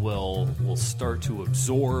stuff will start to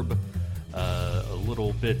absorb a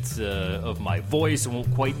little bit of my voice. It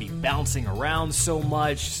won't quite be bouncing around so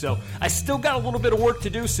much. So I still got a little bit of work to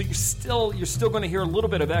do. So you're still going to hear a little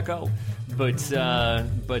bit of echo, but we're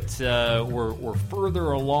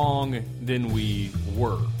further along than we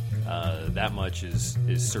were. That much is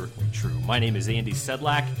certainly true. My name is Andy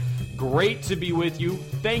Sedlak. Great to be with you.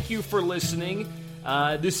 Thank you for listening.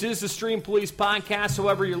 This is the Stream Police podcast.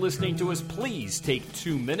 However you're listening to us, please take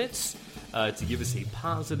 2 minutes to give us a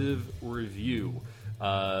positive review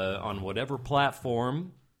on whatever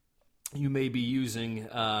platform you may be using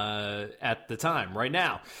at the time right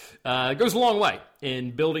now. It goes a long way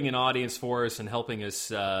in building an audience for us and helping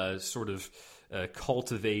us sort of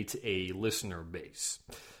cultivate a listener base.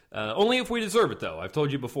 Only if we deserve it, though. I've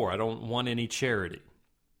told you before, I don't want any charity.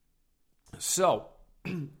 So,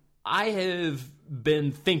 I have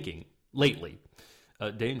been thinking lately,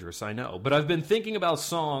 dangerous, I know, but I've been thinking about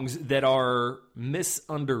songs that are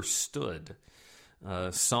misunderstood.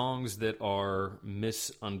 Songs that are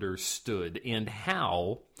misunderstood, and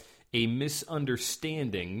how a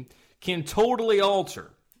misunderstanding can totally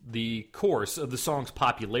alter the course of the song's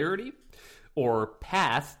popularity or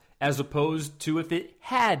path, as opposed to if it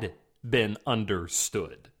had been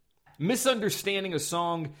understood. Misunderstanding a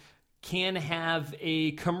song can have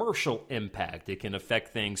a commercial impact. It can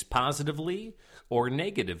affect things positively or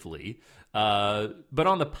negatively. But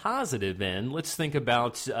on the positive end, let's think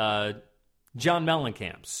about John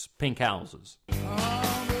Mellencamp's Pink Houses.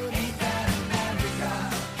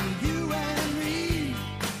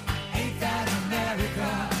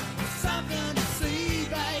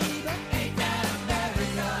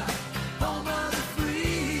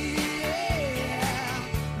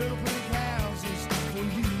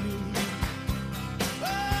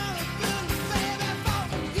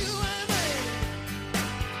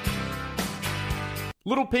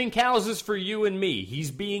 Little pink houses for you and me. He's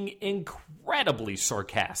being incredibly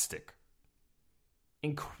sarcastic.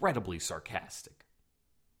 Incredibly sarcastic.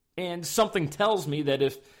 And something tells me that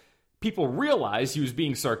if people realized he was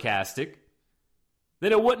being sarcastic,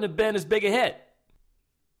 then it wouldn't have been as big a hit.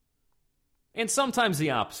 And sometimes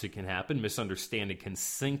the opposite can happen. Misunderstanding can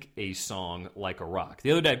sink a song like a rock.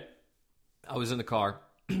 The other day, I was in the car,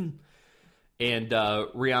 and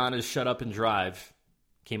Rihanna's Shut Up and Drive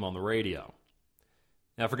came on the radio.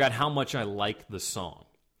 And I forgot how much I liked the song.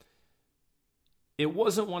 It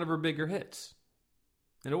wasn't one of her bigger hits.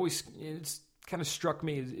 It's kind of struck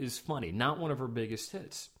me as funny. Not one of her biggest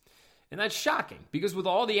hits. And that's shocking, because with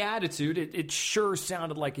all the attitude, it sure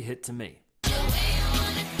sounded like a hit to me.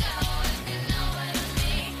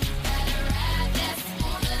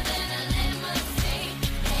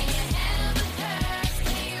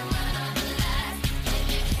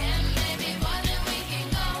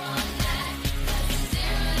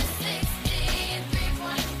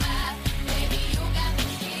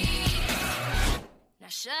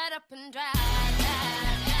 Shut up and drive,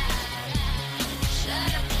 drive, drive.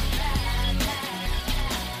 Shut up and drive, drive,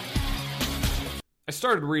 drive. I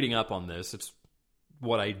started reading up on this. It's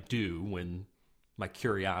what I do when my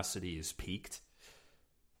curiosity is piqued.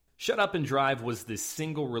 Shut Up and Drive was the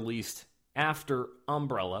single released after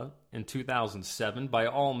Umbrella in 2007. By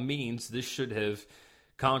all means, this should have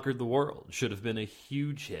conquered the world, should have been a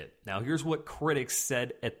huge hit. Now, here's what critics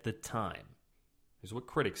said at the time. Here's what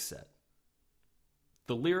critics said.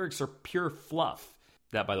 The lyrics are pure fluff.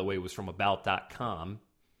 That, by the way, was from About.com,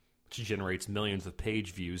 which generates millions of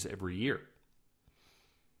page views every year.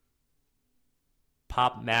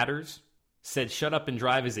 Pop Matters said Shut Up and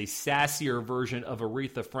Drive is a sassier version of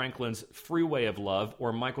Aretha Franklin's Freeway of Love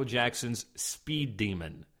or Michael Jackson's Speed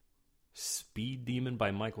Demon. Speed Demon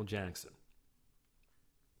by Michael Jackson.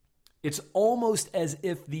 It's almost as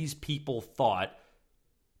if these people thought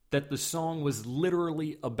that the song was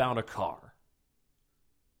literally about a car.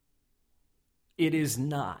 It is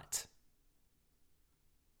not.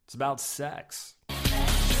 It's about sex.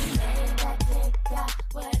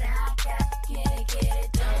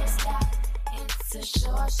 It's a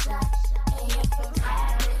short shot, and you're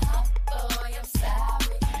Ferrari. Boy, I'm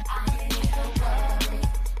sorry, I ain't even worried.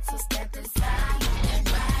 So step aside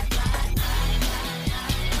and ride.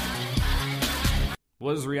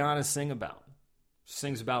 What does Rihanna sing about? She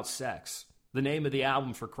sings about sex. The name of the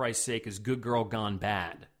album, for Christ's sake, is Good Girl Gone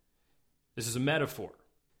Bad. This is a metaphor.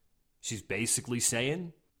 She's basically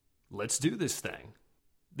saying, let's do this thing.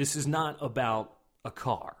 This is not about a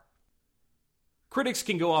car. Critics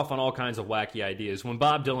can go off on all kinds of wacky ideas. When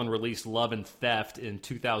Bob Dylan released Love and Theft in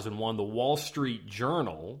 2001, the Wall Street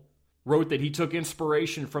Journal wrote that he took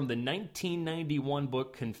inspiration from the 1991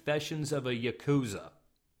 book Confessions of a Yakuza.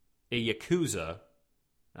 A Yakuza,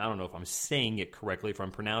 I don't know if I'm saying it correctly, if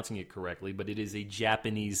I'm pronouncing it correctly, but it is a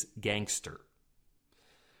Japanese gangster.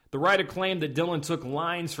 The writer claimed that Dylan took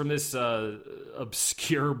lines from this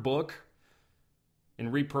obscure book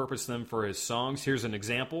and repurposed them for his songs. Here's an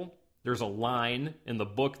example. There's a line in the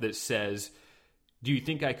book that says, "Do you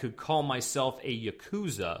think I could call myself a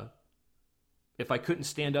Yakuza if I couldn't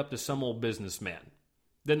stand up to some old businessman?"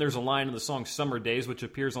 Then there's a line in the song Summer Days, which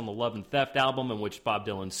appears on the Love and Theft album, in which Bob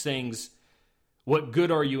Dylan sings, "What good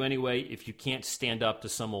are you anyway if you can't stand up to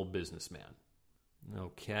some old businessman?"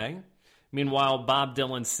 Okay. Meanwhile, Bob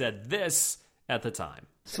Dylan said this at the time.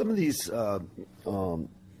 Some of these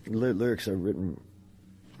lyrics are written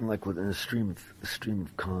like within a stream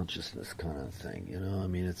of consciousness kind of thing, you know? I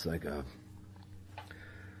mean, it's like I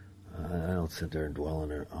don't sit there and dwell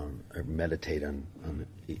on or meditate on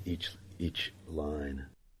each line.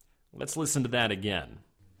 Let's listen to that again.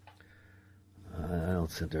 I don't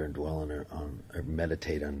sit there and dwell on or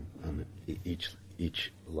meditate on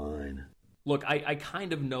each line. Look, I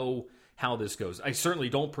kind of know how this goes. I certainly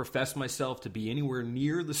don't profess myself to be anywhere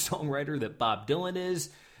near the songwriter that Bob Dylan is.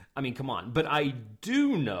 I mean, come on. But I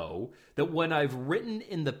do know that when I've written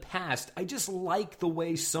in the past, I just like the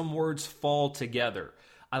way some words fall together.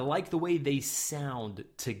 I like the way they sound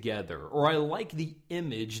together, or I like the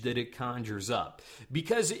image that it conjures up,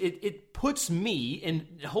 because it puts me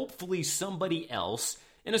and hopefully somebody else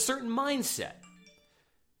in a certain mindset.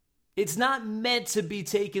 It's not meant to be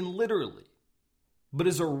taken literally, but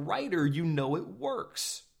as a writer, you know it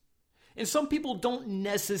works. And some people don't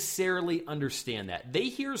necessarily understand that. They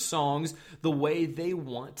hear songs the way they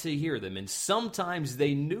want to hear them, and sometimes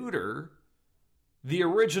they neuter the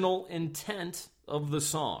original intent of the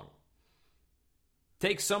song.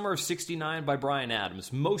 Take Summer of '69 by Bryan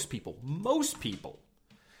Adams. Most people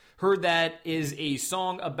heard that is a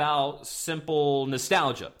song about simple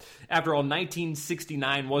nostalgia. After all,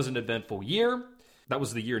 1969 was an eventful year. That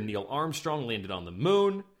was the year Neil Armstrong landed on the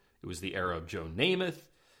moon. It was the era of Joe Namath.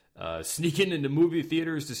 Sneaking into movie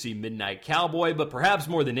theaters to see Midnight Cowboy, but perhaps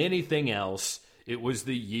more than anything else, it was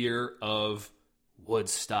the year of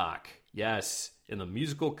Woodstock. Yes, in the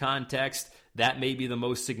musical context, that may be the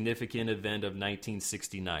most significant event of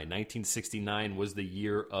 1969. 1969 was the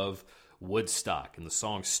year of Woodstock, and the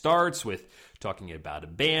song starts with talking about a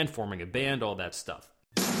band, forming a band, all that stuff.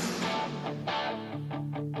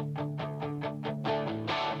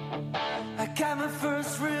 I got my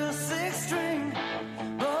first real six string.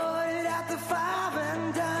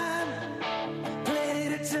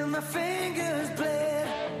 Fingers bled.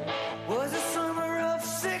 Was the summer of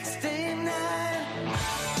 '69.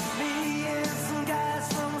 Me and some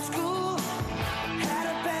guys from school had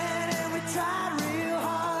a band and we tried real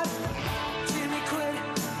hard. Jimmy quit,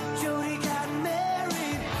 Jody got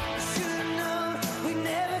married. Should've known we'd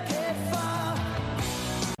never get far.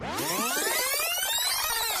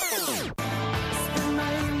 Spent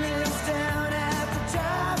my evenings down at the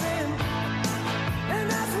drive-in, and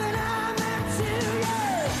that's when I met you.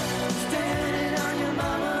 Standing on your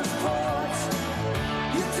mama's porch,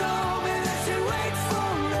 you told me that you'd wait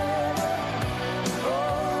forever.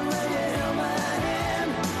 Oh, when you held my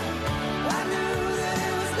hand, I knew that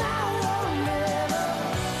it was now or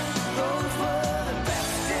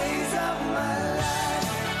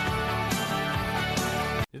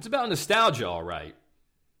about nostalgia, all right,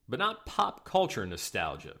 but not pop culture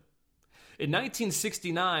nostalgia. In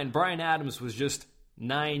 1969, Bryan Adams was just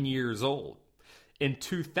 9 years old. In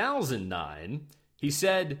 2009, he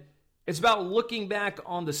said, "It's about looking back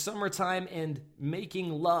on the summertime and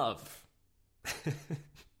making love."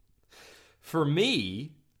 For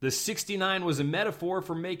me, the 69 was a metaphor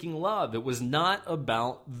for making love. It was not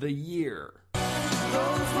about the year.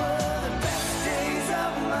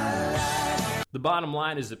 The bottom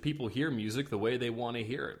line is that people hear music the way they want to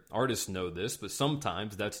hear it. Artists know this, but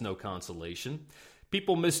sometimes that's no consolation.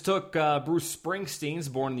 People mistook Bruce Springsteen's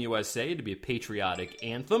Born in the USA to be a patriotic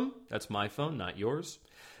anthem. That's my phone, not yours.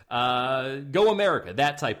 Go America,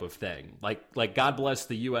 that type of thing. Like God Bless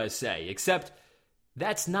the USA. Except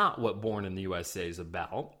that's not what Born in the USA is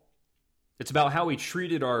about. It's about how he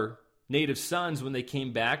treated our native sons when they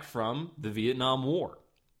came back from the Vietnam War.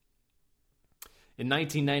 In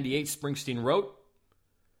 1998, Springsteen wrote,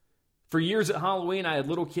 "For years at Halloween, I had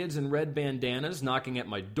little kids in red bandanas knocking at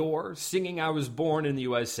my door, singing I was born in the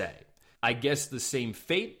USA. I guess the same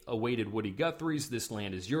fate awaited Woody Guthrie's This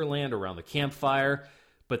Land Is Your Land around the campfire,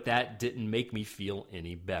 but that didn't make me feel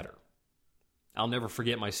any better." I'll never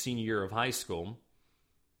forget my senior year of high school.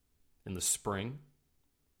 In the spring,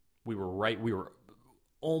 we were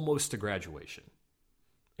almost to graduation.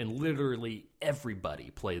 And literally everybody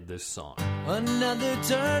played this song. Another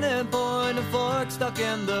turning point, a fork stuck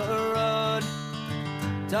in the road.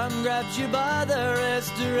 Time grabs you by the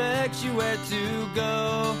wrist, directs you where to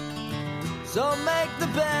go. So make the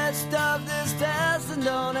best of this test and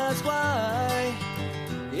don't ask why.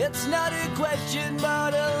 It's not a question,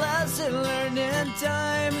 but a lesson learned in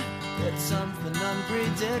time. It's something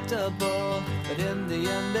unpredictable, but in the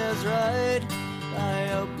end is right. I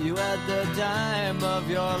hope you had the time of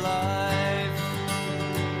your life.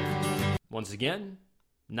 Once again,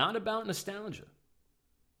 not about nostalgia.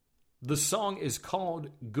 The song is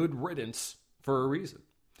called Good Riddance for a reason.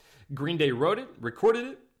 Green Day wrote it, recorded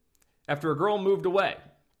it, after a girl moved away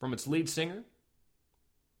from its lead singer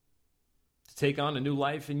to take on a new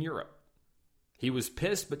life in Europe. He was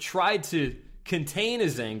pissed, but tried to contain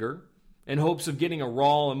his anger in hopes of getting a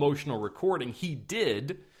raw, emotional recording. He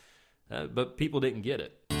did, but people didn't get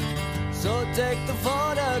it. So take the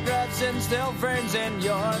photographs and still frames in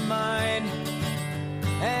your mind,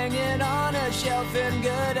 hanging on a shelf in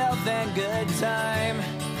good health and good time.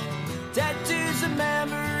 Tattoos and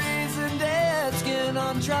memories and dead skin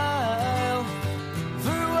on trial.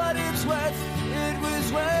 For what it's worth, it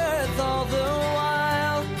was worth all the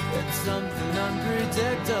while. It's something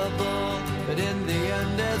unpredictable, but in the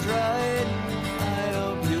end is right. I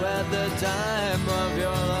hope you had the time of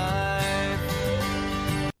your life.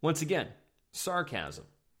 Once again, sarcasm.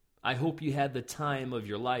 I hope you had the time of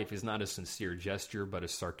your life is not a sincere gesture, but a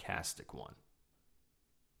sarcastic one.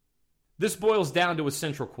 This boils down to a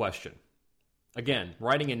central question. Again,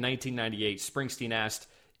 writing in 1998, Springsteen asked,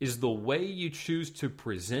 "Is the way you choose to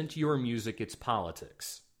present your music its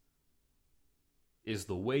politics?" Is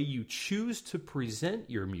the way you choose to present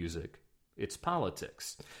your music its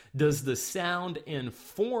politics? Does the sound and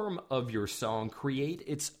form of your song create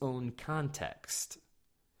its own context?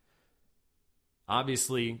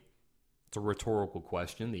 Obviously, it's a rhetorical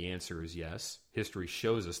question. The answer is yes. History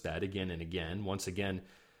shows us that again and again. Once again,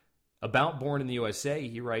 about Born in the USA,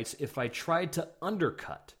 he writes, "If I tried to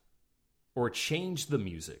undercut or change the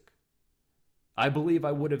music, I believe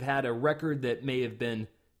I would have had a record that may have been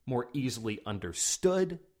more easily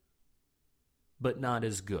understood, but not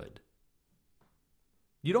as good."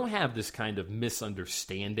 You don't have this kind of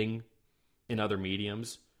misunderstanding in other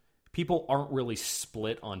mediums. People aren't really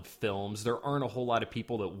split on films. There aren't a whole lot of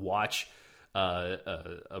people that watch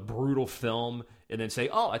a brutal film and then say,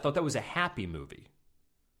 "Oh, I thought that was a happy movie."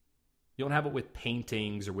 You don't have it with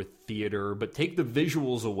paintings or with theater, but take the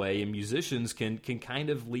visuals away and musicians can kind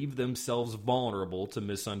of leave themselves vulnerable to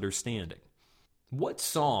misunderstanding. What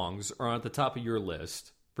songs are at the top of your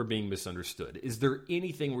list for being misunderstood? Is there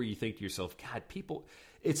anything where you think to yourself, "God, people,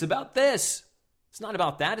 it's about this. It's not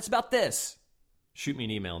about that. It's about this." Shoot me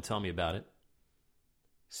an email and tell me about it.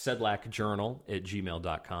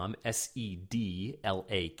 sedlakjournal@gmail.com.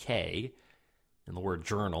 SEDLAK and the word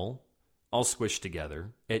journal, all squished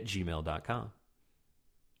together, @gmail.com.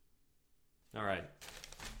 All right.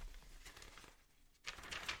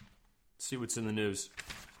 Let's see what's in the news.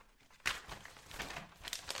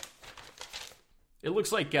 It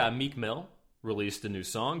looks like Meek Mill released a new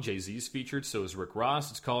song. Jay-Z's featured, so is Rick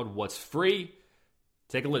Ross. It's called What's Free.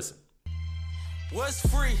 Take a listen. What's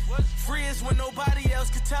free? Free is when nobody else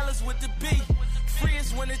can tell us what to be. Free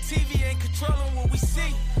is when the TV ain't controlling what we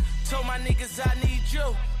see. Told my niggas I need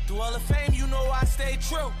you. Through all the fame, you know I stay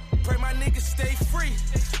true. Pray my niggas stay free.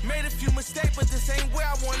 Made a few mistakes, but this ain't where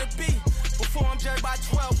I wanna be. Before I'm judged by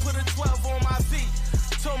 12, put a 12 on my feet.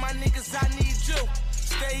 Told my niggas I need you.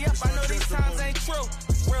 Stay up, I know these times ain't true.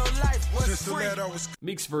 Real life was free.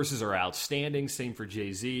 Meek's verses are outstanding, same for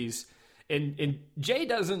Jay-Z's. And Jay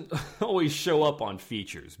doesn't always show up on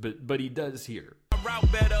features, but he does here.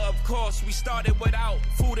 Route better, of course. We started without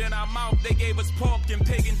food in our mouth. They gave us pork and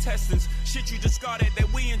pig intestines. Shit you discarded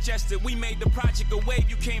that we ingested. We made the project a wave.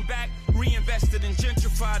 You came back, reinvested and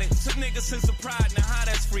gentrified it. Took niggas sense of pride. Now how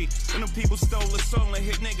that's free? When them people stole a soul and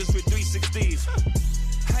hit niggas with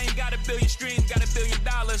 360s. I ain't got a billion streams, got $1 billion.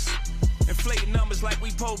 Inflating numbers like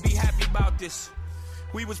we po be happy about this.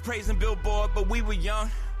 We was praising Billboard, but we were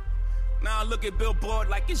young. Now I look at Billboard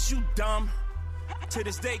like, is you dumb? To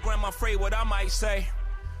this day, Grandma afraid what I might say.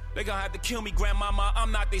 They gonna have to kill me, Grandmama,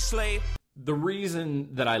 I'm not their slave. The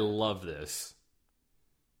reason that I love this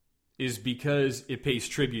is because it pays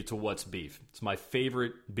tribute to What's Beef. It's my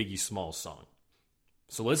favorite Biggie Smalls song.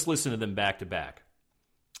 So let's listen to them back to back.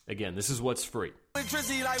 Again, this is What's Free.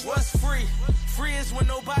 Drizzy like what's free? Free is when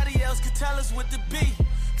nobody else can tell us what to be.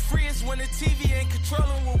 Free is when the TV ain't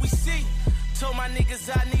controlling what we see. Told my niggas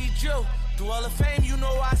I need you. Through all the fame, you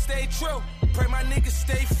know I stay true. Pray my niggas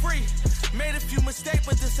stay free. Made a few mistakes,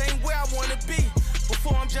 but this ain't where I wanna be.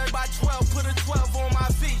 Before I'm judged by 12, put a 12 on my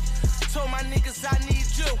feet. Told my niggas I need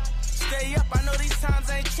you. Stay up, I know these times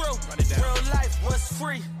ain't true. Real life was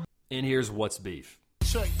free. And here's What's Beef.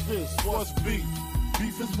 Check this, what's beef?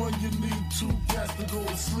 Beef is when you need 2 gas to go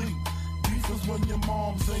to sleep. Beef is when your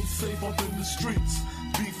moms ain't safe up in the streets.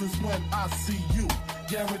 Beef is when I see you,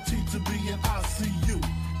 guaranteed to be in ICU.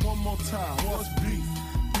 One more time, what's beef?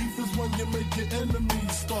 Beef is when you make your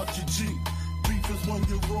enemies start your Jeep. Beef is when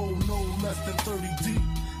you roll no less than 30 deep.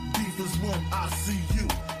 Beef is when I see you,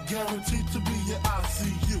 guaranteed to be in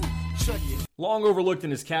ICU. Check it. Long overlooked in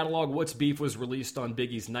his catalog, What's Beef was released on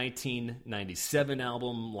Biggie's 1997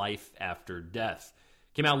 album, Life After Death.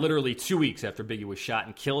 Came out literally 2 weeks after Biggie was shot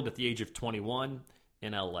and killed at the age of 21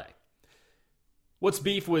 in L.A. What's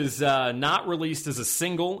Beef was not released as a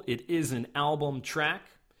single. It is an album track.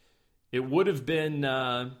 It would have been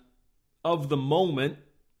of the moment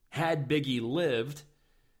had Biggie lived,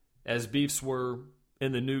 as beefs were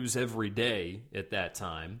in the news every day at that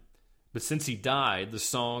time. But since he died, the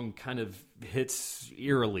song kind of hits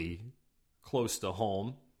eerily close to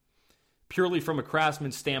home. Purely from a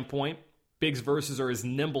craftsman standpoint, Big's verses are as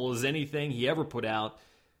nimble as anything he ever put out.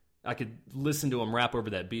 I could listen to him rap over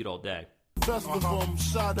that beat all day. Best of them,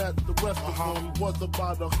 shot at the rest of them. Was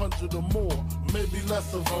about 100 or more, maybe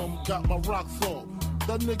less of them. Got my rocks on.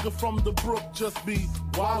 That nigga from the brook just be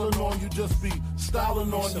wildin' on you, just be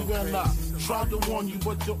styling on you. And I tried to warn you,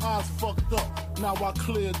 but your eyes fucked up. Now I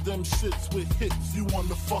cleared them shits with hits. You on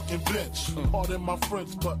the fucking bench. Pardon my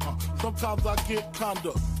French, but sometimes I get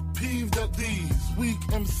kinda peeved at these weak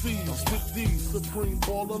MCs with these supreme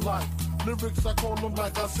baller life. Lyrics, I call them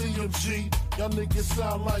like I see them, G. Y'all niggas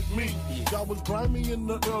sound like me. Y'all was grimy in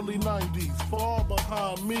the early 90s. Far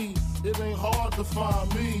behind me, it ain't hard to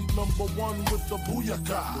find me. Number one with the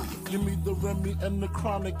booyaka. Give me the Remy and the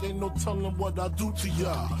Chronic. Ain't no telling what I do to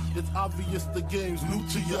y'all. It's obvious the game's new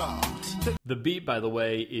to y'all. The beat, by the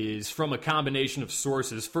way, is from a combination of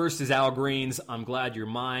sources. First is Al Green's I'm Glad You're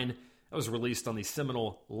Mine. That was released on the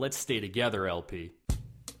seminal Let's Stay Together LP.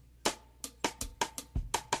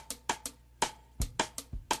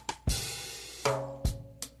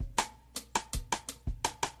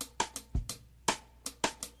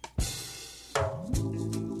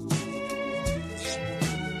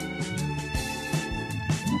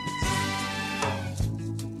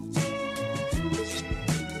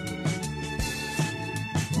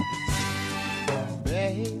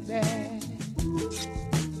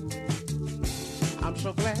 I'm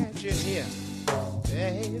so glad you're here,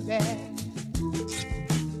 baby.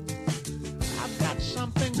 I've got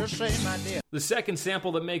something to say, my dear. The second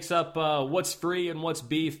sample that makes up What's Free and What's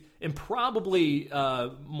Beef, and probably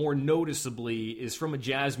more noticeably, is from a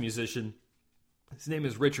jazz musician. His name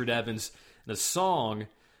is Richard Evans. And the song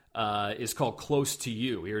is called Close to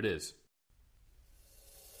You. Here it is.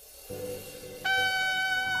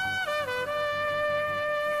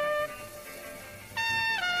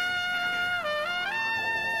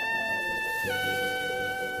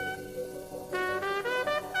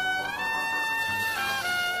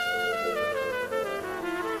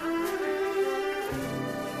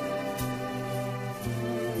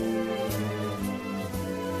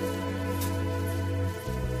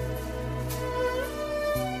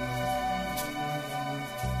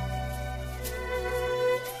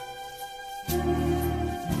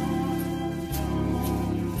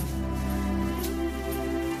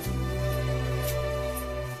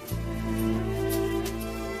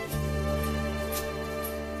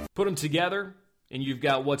 Put them together, and you've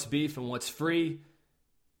got what's beef and what's free,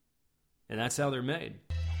 and that's how they're made.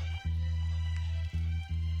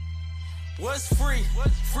 What's free?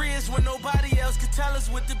 Free is when nobody else can tell us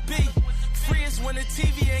what to be. Free is when the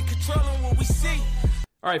TV ain't controlling what we see.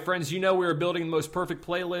 All right, friends, you know we are building the most perfect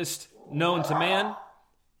playlist known to man.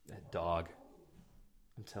 That dog.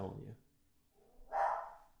 I'm telling you.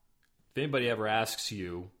 If anybody ever asks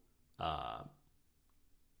you to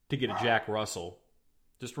get a Jack Russell,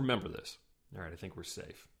 just remember this. All right, I think we're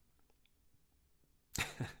safe.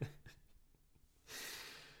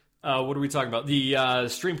 What are we talking about? The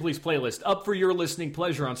Stream Police playlist. Up for your listening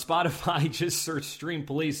pleasure on Spotify. Just search Stream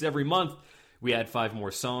Police every month. We add 5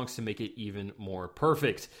 more songs to make it even more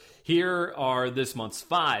perfect. Here are this month's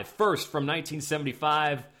 5. First, from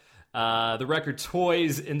 1975, the record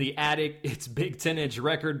Toys in the Attic. It's Big 10-inch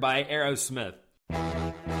record by Aerosmith.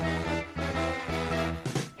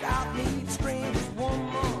 God needs strangers one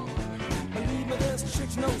more. Believe me, this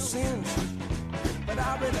chick's no sense. But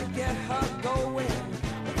I really get her going.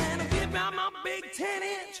 And I give out my big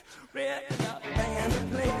 10-inch record. Band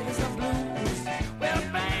that plays the blues. Well,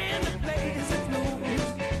 band that plays the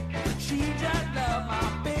blues. She just loved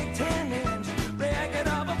my big 10-inch record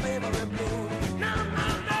of her favorite blues.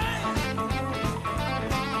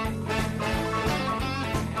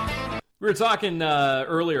 We were talking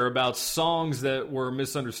earlier about songs that were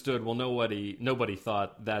misunderstood. Well, nobody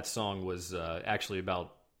thought that song was actually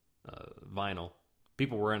about vinyl.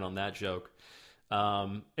 People were in on that joke.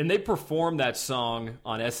 And they performed that song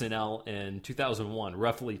on SNL in 2001,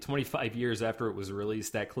 roughly 25 years after it was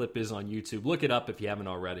released. That clip is on YouTube. Look it up if you haven't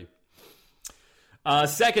already.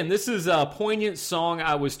 Second, this is a poignant song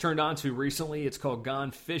I was turned on to recently. It's called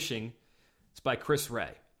Gone Fishing. It's by Chris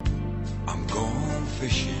Ray. I'm going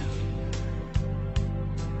fishing.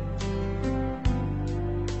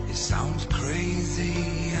 It sounds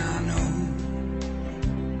crazy, I know.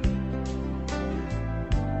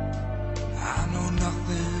 I know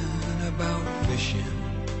nothing about fishing,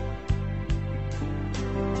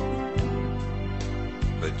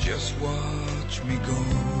 but just watch me go.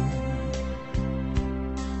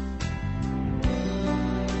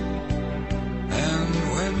 And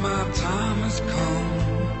when my time has come,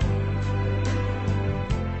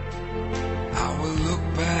 I will look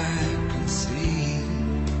back and see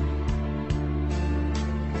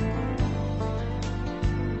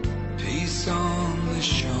peace on the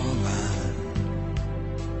shoreline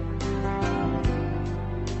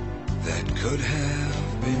that could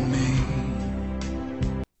have been me.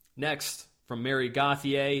 Next, from Mary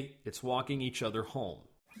Gauthier, it's Walking Each Other Home.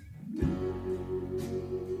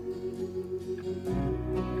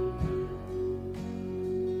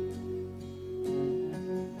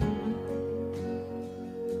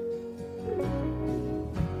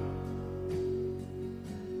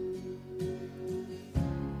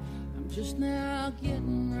 Just now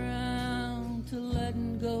getting round to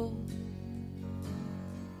letting go.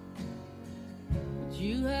 But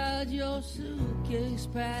you had your suitcase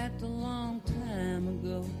packed a long time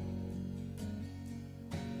ago.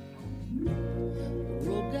 The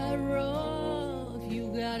road got rough, you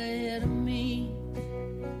got ahead of me.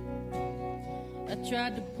 I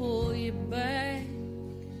tried to pull you back.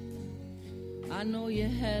 I know you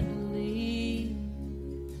had to leave.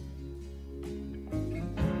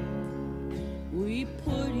 We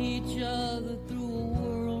put each other through a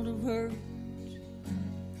world of hurt.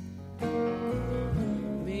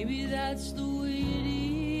 Maybe that's the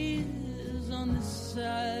way it is on this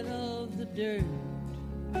side of the dirt.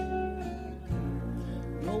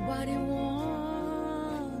 Nobody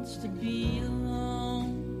wants to be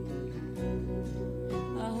alone.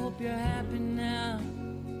 I hope you're happy now.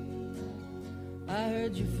 I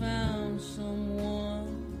heard you found someone.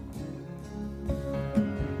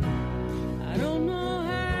 I don't know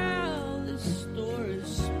how this story's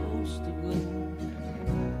supposed to go.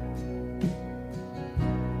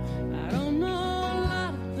 I don't know a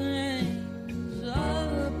lot of things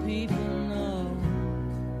other people know.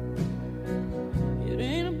 It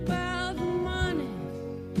ain't about money,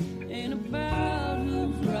 ain't about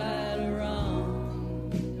who's right or wrong.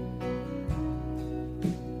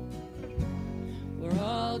 We're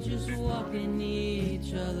all just walking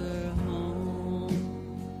each other home.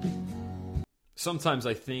 Sometimes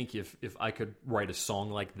I think if I could write a song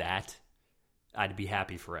like that, I'd be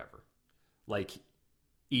happy forever. Like,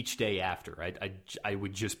 each day after, I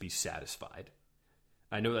would just be satisfied.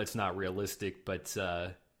 I know that's not realistic, but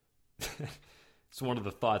it's one of the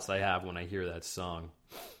thoughts I have when I hear that song.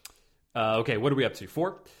 Okay, what are we up to?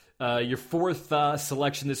 4? Your fourth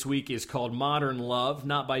selection this week is called Modern Love,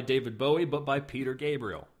 not by David Bowie, but by Peter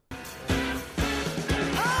Gabriel.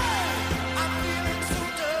 Oh!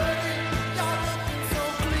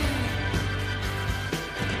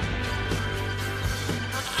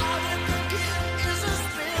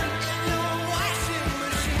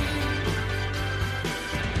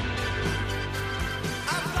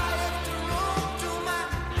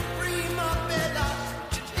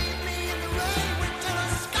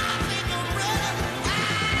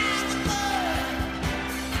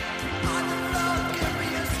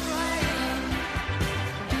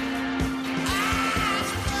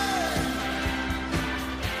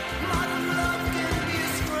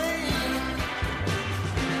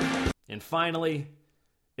 finally,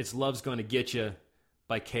 it's Love's Gonna Get You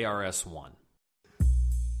by KRS-One.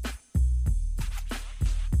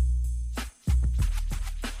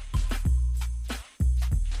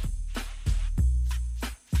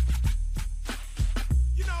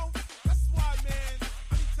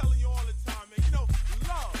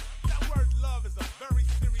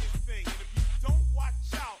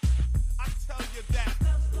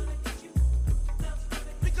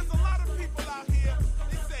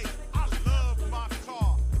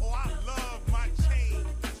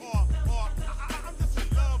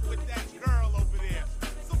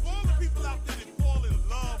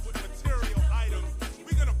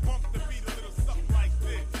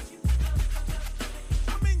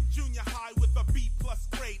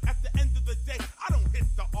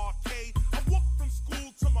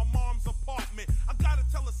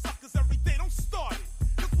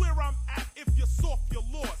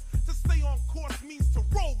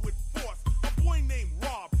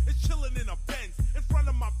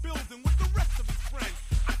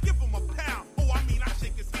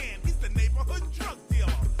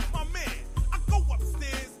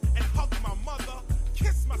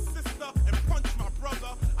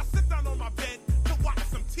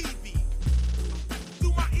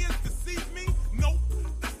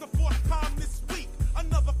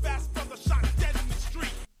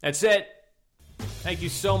 That's it. Thank you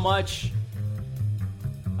so much.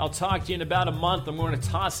 I'll talk to you in about a month. I'm going to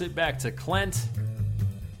toss it back to Clint.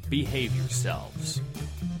 Behave yourselves.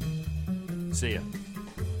 See ya.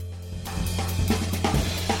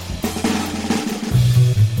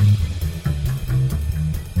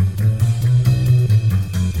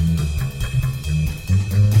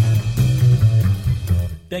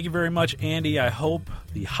 Thank you very much, Andy. I hope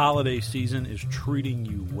the holiday season is treating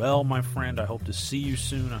you well, my friend. I hope to see you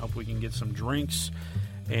soon. I hope we can get some drinks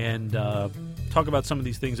and talk about some of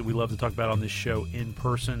these things that we love to talk about on this show in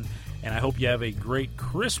person. And I hope you have a great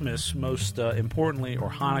Christmas, most importantly, or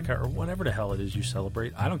Hanukkah, or whatever the hell it is you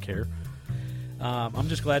celebrate. I don't care. I'm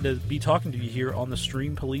just glad to be talking to you here on the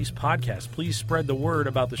Stream Police podcast. Please spread the word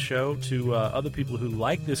about the show to other people who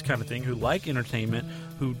like this kind of thing, who like entertainment,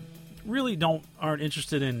 who really aren't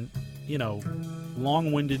interested in,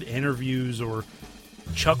 long-winded interviews or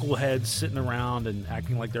chuckleheads sitting around and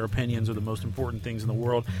acting like their opinions are the most important things in the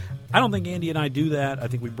world. I don't think Andy and I do that. I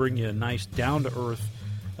think we bring you a nice,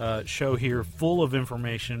 down-to-earth show here, full of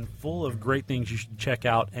information, full of great things you should check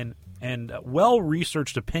out, and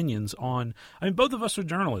well-researched opinions on. I mean, both of us are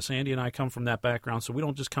journalists. Andy and I come from that background, so we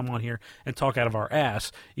don't just come on here and talk out of our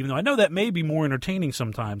ass, even though I know that may be more entertaining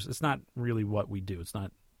sometimes. It's not really what we do. It's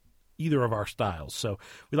not either of our styles. So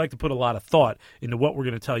we like to put a lot of thought into what we're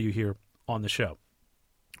going to tell you here on the show.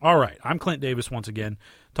 All right, I'm Clint Davis once again,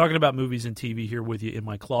 talking about movies and TV here with you in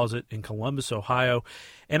my closet in Columbus, Ohio.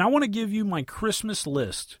 And I want to give you my Christmas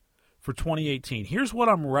list for 2018. Here's what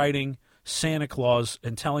I'm writing Santa Claus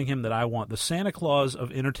and telling him that I want, the Santa Claus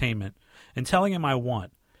of entertainment, and telling him I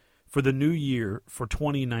want for the new year for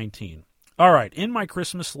 2019. All right, in my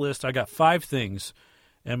Christmas list, I got 5 things,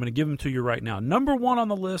 and I'm going to give them to you right now. Number 1 on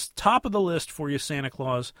the list, top of the list for you, Santa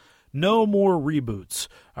Claus, no more reboots,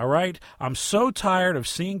 all right? I'm so tired of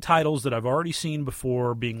seeing titles that I've already seen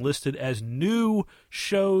before being listed as new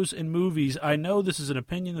shows and movies. I know this is an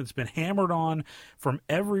opinion that's been hammered on from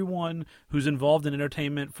everyone who's involved in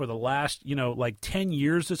entertainment for the last, 10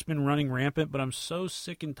 years it's been running rampant, but I'm so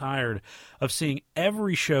sick and tired of seeing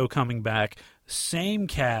every show coming back, same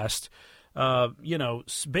cast,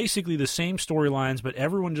 basically the same storylines, but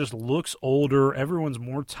everyone just looks older. Everyone's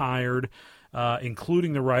more tired,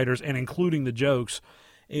 including the writers and including the jokes.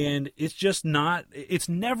 And it's just it's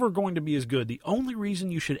never going to be as good. The only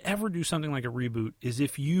reason you should ever do something like a reboot is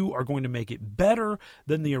if you are going to make it better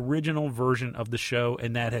than the original version of the show,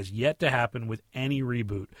 and that has yet to happen with any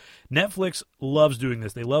reboot. Netflix loves doing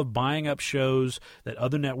this. They love buying up shows that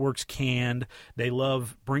other networks canned. They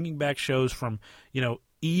love bringing back shows from,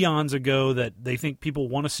 eons ago that they think people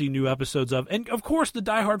want to see new episodes of. And, of course, the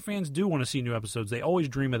diehard fans do want to see new episodes. They always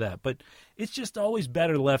dream of that. But it's just always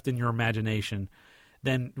better left in your imagination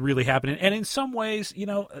than really happening. And in some ways,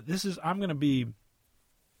 I'm going to be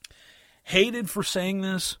hated for saying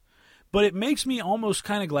this, but it makes me almost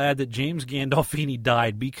kind of glad that James Gandolfini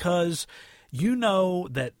died, because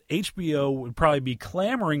that HBO would probably be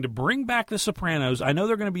clamoring to bring back The Sopranos. I know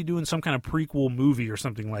they're going to be doing some kind of prequel movie or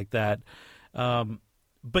something like that.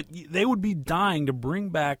 But they would be dying to bring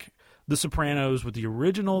back The Sopranos with the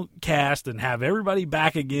original cast and have everybody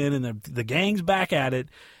back again and the gang's back at it.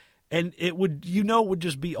 And it would, it would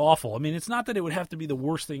just be awful. I mean, it's not that it would have to be the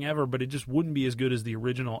worst thing ever, but it just wouldn't be as good as the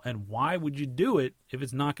original. And why would you do it if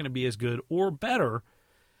it's not going to be as good or better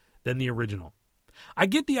than the original. I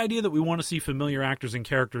get the idea that we want to see familiar actors and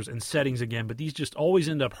characters and settings again, but these just always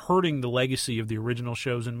end up hurting the legacy of the original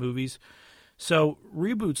shows and movies. So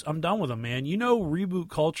reboots, I'm done with them, man. You know, reboot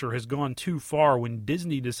culture has gone too far when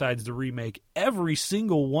Disney decides to remake every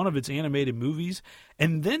single one of its animated movies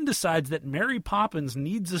and then decides that Mary Poppins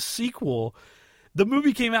needs a sequel. The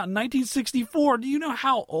movie came out in 1964. Do you know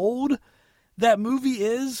how old that movie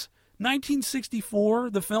is? 1964,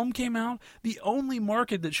 the film came out. The only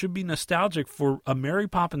market that should be nostalgic for a Mary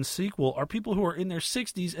Poppins sequel are people who are in their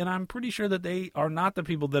 60s, and I'm pretty sure that they are not the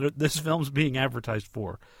people that this film's being advertised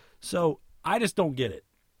for. So I just don't get it.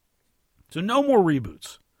 So no more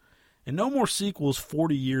reboots. And no more sequels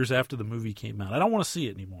 40 years after the movie came out. I don't want to see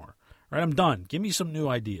it anymore. All right, I'm done. Give me some new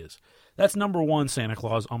ideas. That's number one, Santa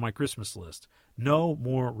Claus, on my Christmas list. No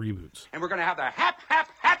more reboots. And we're going to have the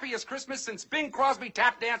happiest Christmas since Bing Crosby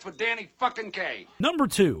tap danced with Danny fucking Kaye. Number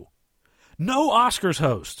two, no Oscars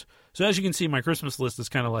host. So as you can see, my Christmas list is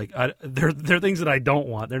kind of like, they're things that I don't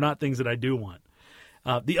want. They're not things that I do want.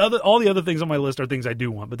 All the other things on my list are things I do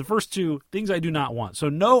want. But the first two, things I do not want. So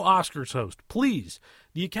no Oscars host. Please,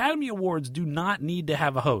 the Academy Awards do not need to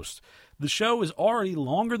have a host. The show is already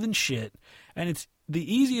longer than shit, and it's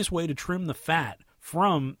the easiest way to trim the fat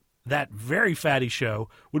from that very fatty show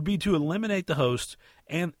would be to eliminate the host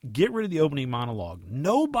and get rid of the opening monologue.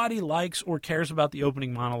 Nobody likes or cares about the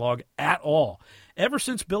opening monologue at all. Ever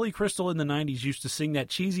since Billy Crystal in the 90s used to sing that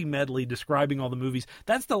cheesy medley describing all the movies,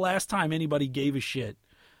 that's the last time anybody gave a shit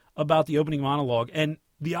about the opening monologue. And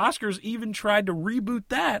the Oscars even tried to reboot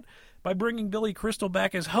that by bringing Billy Crystal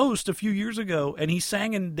back as host a few years ago, and he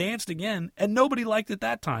sang and danced again, and nobody liked it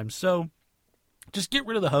that time. So just get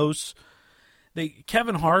rid of the hosts.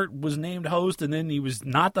 Kevin Hart was named host, and then he was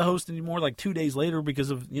not the host anymore like 2 days later because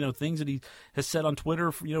of things that he has said on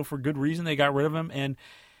Twitter for good reason. They got rid of him, and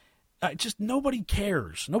just nobody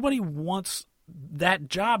cares. Nobody wants that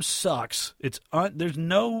job. Sucks. There's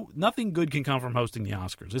nothing good can come from hosting the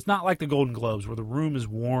Oscars. It's not like the Golden Globes where the room is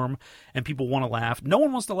warm and people want to laugh. No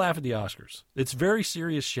one wants to laugh at the Oscars. It's very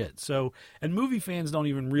serious shit. So, and movie fans don't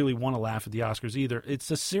even really want to laugh at the Oscars either. It's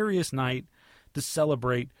a serious night to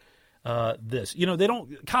celebrate this.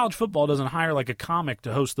 College football doesn't hire like a comic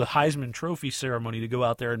to host the Heisman Trophy ceremony to go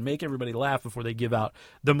out there and make everybody laugh before they give out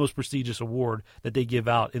the most prestigious award that they give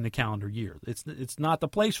out in the calendar year. It's not the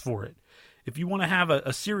place for it. If you want to have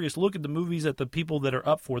a serious look at the movies, at the people that are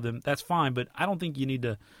up for them, that's fine, but I don't think you need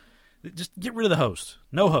to just get rid of the host.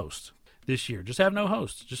 No host this year. Just have no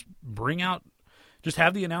host. Just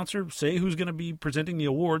have the announcer say who's going to be presenting the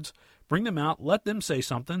awards, bring them out, let them say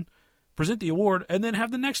something, present the award, and then have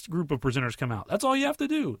the next group of presenters come out. That's all you have to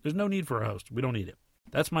do. There's no need for a host. We don't need it.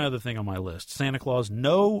 That's my other thing on my list. Santa Claus,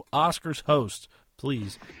 no Oscars host,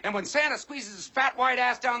 please. And when Santa squeezes his fat white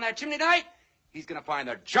ass down that chimney tonight, he's going to find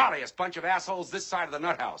the jolliest bunch of assholes this side of the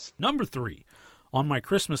nut house. Number 3 on my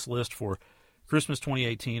Christmas list for Christmas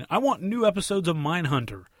 2018, I want new episodes of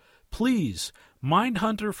Mindhunter. Please,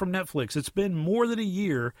 Mindhunter from Netflix. It's been more than a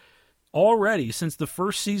year already since the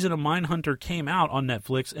first season of Mindhunter came out on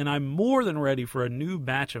Netflix, and I'm more than ready for a new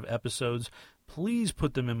batch of episodes. Please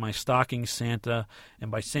put them in my stocking, Santa.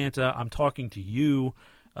 And by Santa, I'm talking to you,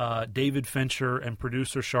 David Fincher, and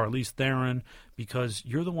producer Charlize Theron, because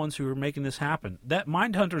you're the ones who are making this happen. That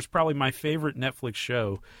Mindhunter is probably my favorite Netflix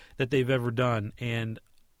show that they've ever done, and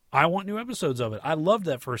I want new episodes of it. I loved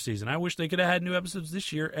that first season. I wish they could have had new episodes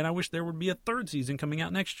this year, and I wish there would be a third season coming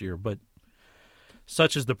out next year, but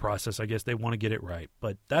such is the process. I guess they want to get it right.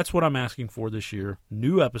 But that's what I'm asking for this year.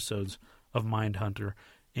 New episodes of Mindhunter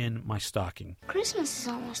in my stocking. Christmas is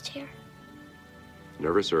almost here.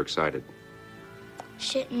 Nervous or excited?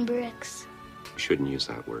 Shitting bricks. You shouldn't use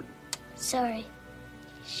that word. Sorry.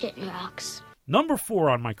 Shitting rocks. Number 4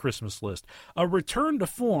 on my Christmas list, a return to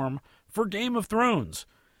form for Game of Thrones.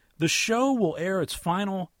 The show will air its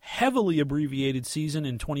final, heavily abbreviated season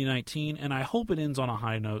in 2019, and I hope it ends on a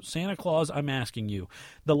high note. Santa Claus, I'm asking you.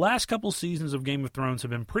 The last couple seasons of Game of Thrones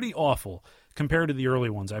have been pretty awful compared to the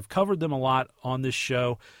early ones. I've covered them a lot on this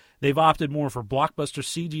show. They've opted more for blockbuster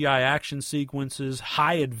CGI action sequences,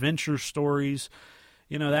 high adventure stories,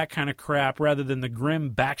 that kind of crap, rather than the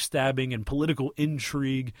grim backstabbing and political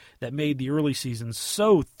intrigue that made the early seasons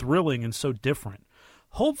so thrilling and so different.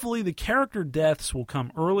 Hopefully the character deaths will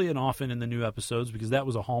come early and often in the new episodes, because that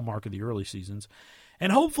was a hallmark of the early seasons.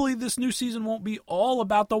 And hopefully this new season won't be all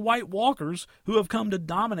about the White Walkers who have come to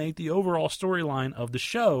dominate the overall storyline of the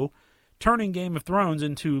show, turning Game of Thrones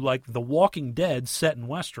into like The Walking Dead set in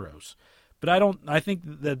Westeros. But I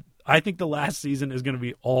think the last season is going to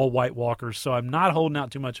be all White Walkers, so I'm not holding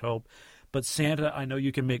out too much hope. But Santa, I know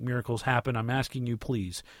you can make miracles happen. I'm asking you,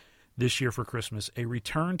 please, this year for Christmas. A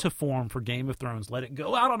return to form for Game of Thrones. Let it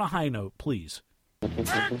go out on a high note, please.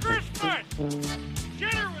 Merry Christmas!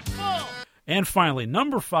 Dinner was full! And finally,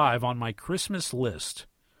 number 5 on my Christmas list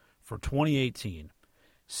for 2018.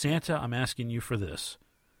 Santa, I'm asking you for this.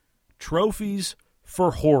 Trophies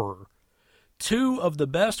for horror. 2 of the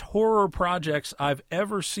best horror projects I've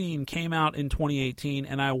ever seen came out in 2018,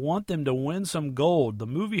 and I want them to win some gold. The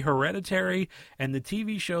movie Hereditary and the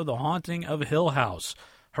TV show The Haunting of Hill House.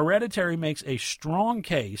 Hereditary makes a strong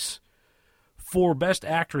case for Best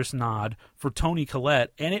Actress nod for Toni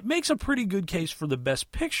Collette, and it makes a pretty good case for the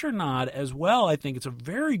Best Picture nod as well. I think it's a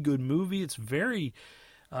very good movie. It's very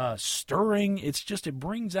stirring. It's just, it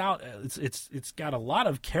brings out, it's got a lot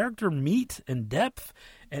of character meat and depth,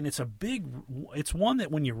 and it's one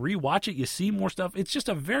that when you rewatch it, you see more stuff. It's just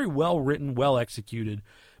a very well written, well executed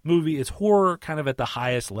movie. It's horror kind of at the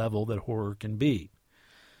highest level that horror can be.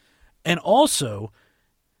 And also,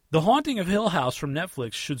 The Haunting of Hill House from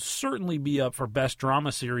Netflix should certainly be up for Best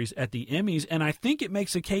Drama Series at the Emmys, and I think it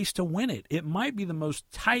makes a case to win it. It might be the most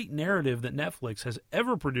tight narrative that Netflix has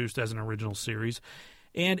ever produced as an original series,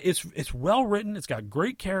 and it's well written. It's got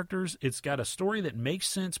great characters. It's got a story that makes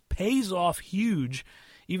sense, pays off huge,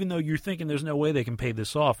 even though you're thinking there's no way they can pay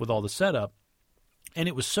this off with all the setup. And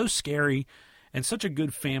it was so scary and such a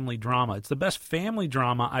good family drama. It's the best family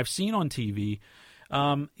drama I've seen on TV.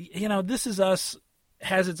 This Is Us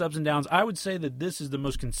has its ups and downs. I would say that this is the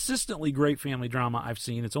most consistently great family drama I've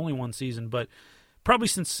seen. It's only one season, but probably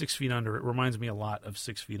since 6 Feet Under, it reminds me a lot of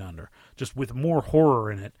 6 Feet Under, just with more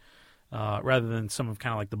horror in it, rather than some of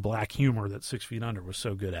kind of like the black humor that 6 Feet Under was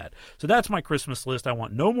so good at. So that's my Christmas list. I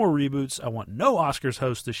want no more reboots. I want no Oscars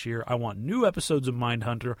host this year. I want new episodes of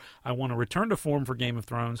Mindhunter. I want a return to form for Game of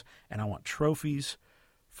Thrones, and I want trophies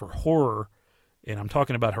for horror. And I'm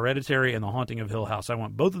talking about Hereditary and The Haunting of Hill House. I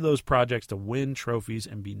want both of those projects to win trophies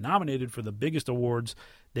and be nominated for the biggest awards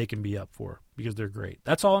they can be up for, because they're great.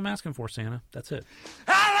 That's all I'm asking for, Santa. That's it.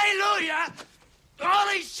 Hallelujah!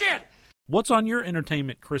 Holy shit! What's on your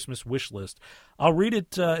entertainment Christmas wish list? I'll read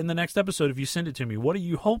it in the next episode if you send it to me. What are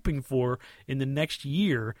you hoping for in the next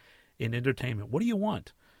year in entertainment? What do you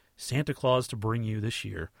want Santa Claus to bring you this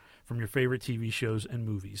year from your favorite TV shows and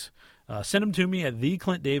movies? Send them to me at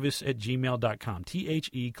theclintdavis@gmail.com.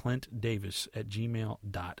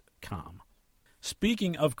 TheClintDavis@gmail.com.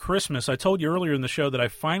 Speaking of Christmas, I told you earlier in the show that I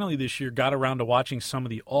finally this year got around to watching some of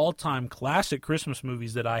the all-time classic Christmas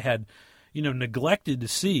movies that I had, neglected to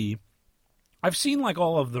see. I've seen like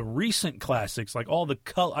all of the recent classics, like all the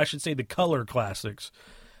color classics.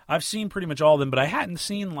 I've seen pretty much all of them, but I hadn't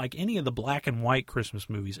seen like any of the black and white Christmas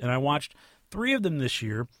movies, and I watched 3 of them this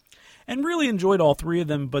year and really enjoyed all 3 of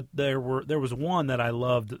them, but there was one that I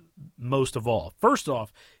loved most of all. First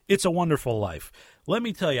off, It's a Wonderful Life. Let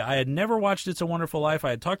me tell you, I had never watched It's a Wonderful Life. I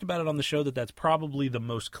had talked about it on the show that's probably the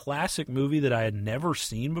most classic movie that I had never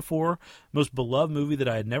seen before, most beloved movie that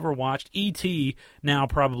I had never watched. E.T. now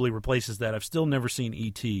probably replaces that. I've still never seen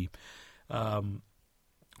E.T.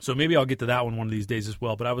 So maybe I'll get to that one of these days as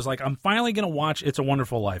well. But I was like, I'm finally going to watch It's a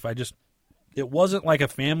Wonderful Life. It wasn't like a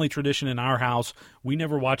family tradition in our house. We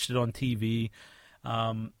never watched it on TV.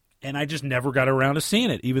 And I just never got around to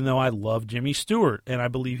seeing it, even though I love Jimmy Stewart, and I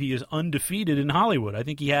believe he is undefeated in Hollywood. I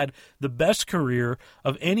think he had the best career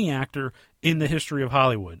of any actor in the history of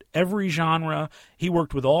Hollywood. Every genre, he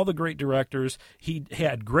worked with all the great directors. He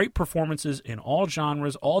had great performances in all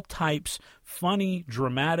genres, all types, funny,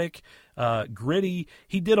 dramatic, gritty.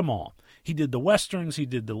 He did them all. He did the Westerns. He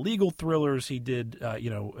did the legal thrillers. He did,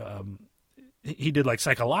 he did like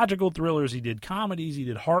psychological thrillers. He did comedies. He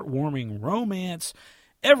did heartwarming romance.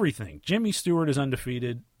 Everything. Jimmy Stewart is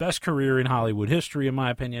undefeated. Best career in Hollywood history, in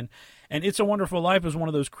my opinion. And It's a Wonderful Life is one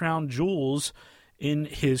of those crown jewels in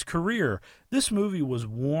his career. This movie was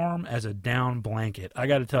warm as a down blanket. I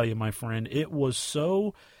got to tell you, my friend, it was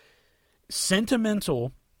so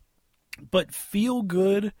sentimental, but feel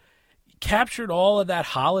good. Captured all of that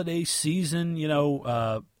holiday season,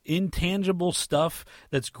 intangible stuff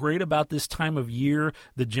that's great about this time of year,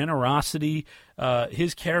 the generosity.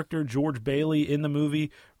 His character, George Bailey, in the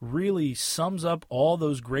movie really sums up all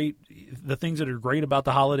the things that are great about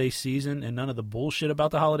the holiday season and none of the bullshit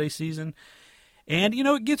about the holiday season. And,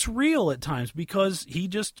 it gets real at times because he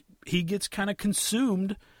gets kind of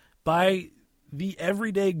consumed by the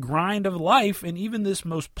everyday grind of life, and even this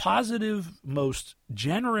most positive, most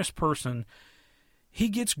generous person, he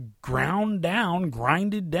gets grinded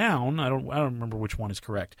down, I don't remember which one is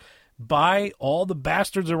correct, by all the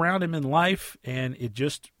bastards around him in life, and it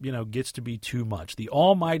just, gets to be too much. The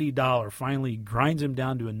almighty dollar finally grinds him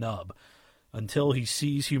down to a nub until he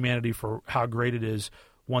sees humanity for how great it is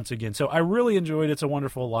once again. So I really enjoyed It's a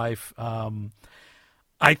Wonderful Life.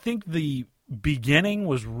 I think the beginning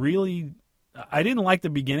was really... I didn't like the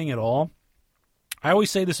beginning at all. I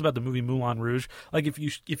always say this about the movie Moulin Rouge. Like,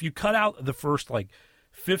 if you cut out the first,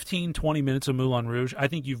 15, 20 minutes of Moulin Rouge, I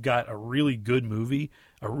think you've got a really good movie,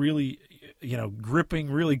 a really,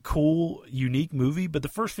 gripping, really cool, unique movie. But the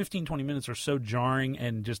first 15, 20 minutes are so jarring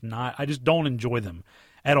and I just don't enjoy them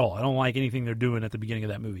at all. I don't like anything they're doing at the beginning of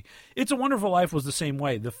that movie. It's a Wonderful Life was the same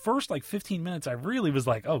way. The first 15 minutes, I really was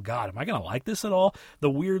like, oh God, am I going to like this at all?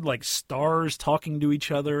 The weird stars talking to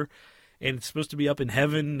each other, and it's supposed to be up in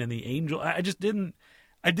heaven and the angel. I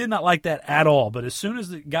did not like that at all. But as soon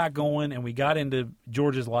as it got going and we got into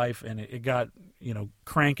George's life and it got,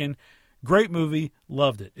 cranking, great movie,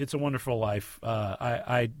 loved it. It's a Wonderful Life.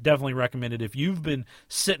 I definitely recommend it. If you've been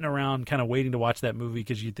sitting around kind of waiting to watch that movie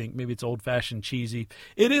because you think maybe it's old-fashioned cheesy,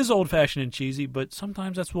 it is old-fashioned and cheesy, but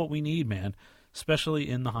sometimes that's what we need, man, especially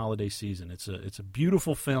in the holiday season. It's a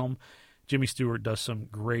beautiful film. Jimmy Stewart does some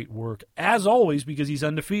great work, as always, because he's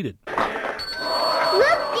undefeated. Look, Daddy,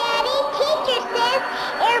 teacher says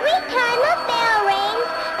every time a bell rings,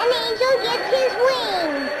 an angel gets his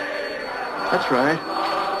wings. That's right.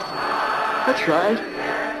 That's right.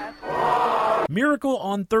 Miracle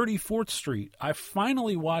on 34th Street. I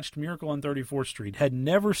finally watched Miracle on 34th Street. Had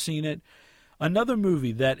never seen it. Another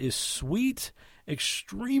movie that is sweet,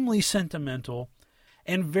 extremely sentimental,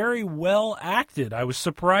 and very well acted. I was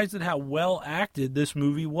surprised at how well acted this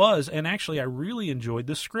movie was, and actually I really enjoyed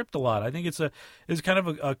the script a lot. I think it's kind of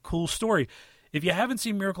a cool story. If you haven't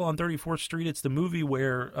seen Miracle on 34th Street, it's the movie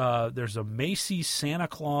where there's a Macy's Santa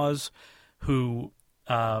Claus who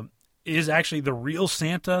is actually the real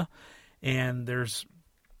Santa, and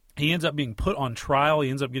he ends up being put on trial. He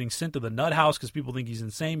ends up getting sent to the nut house because people think he's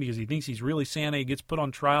insane because he thinks he's really Santa. He gets put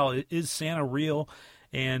on trial. Is Santa real?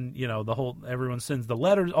 And, everyone sends the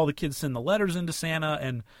letters, all the kids send the letters into Santa,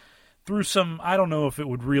 and through some, I don't know if it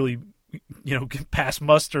would really, pass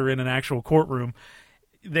muster in an actual courtroom,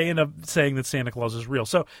 they end up saying that Santa Claus is real.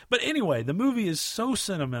 So, but anyway, the movie is so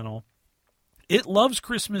sentimental. It loves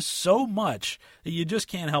Christmas so much that you just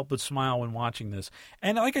can't help but smile when watching this.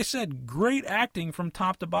 And like I said, great acting from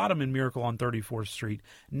top to bottom in Miracle on 34th Street.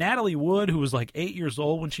 Natalie Wood, who was 8 years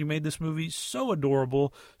old when she made this movie, so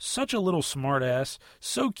adorable, such a little smartass,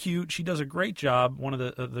 so cute. She does a great job, one of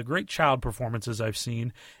the great child performances I've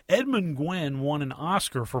seen. Edmund Gwenn won an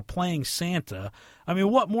Oscar for playing Santa. I mean,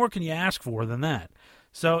 what more can you ask for than that?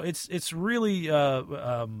 So it's really...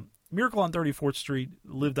 Miracle on 34th Street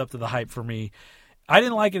lived up to the hype for me. I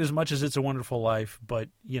didn't like it as much as It's a Wonderful Life, but,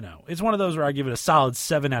 it's one of those where I give it a solid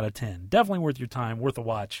 7 out of 10. Definitely worth your time, worth a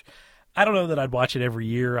watch. I don't know that I'd watch it every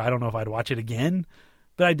year. I don't know if I'd watch it again,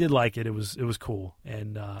 but I did like it. It was cool,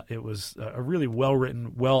 and it was a really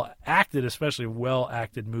well-written, well-acted, especially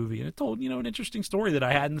well-acted movie, and it told, an interesting story that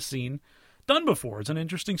I hadn't seen done before. It's an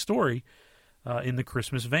interesting story in the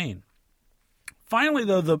Christmas vein. Finally,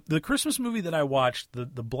 though, the Christmas movie that I watched, the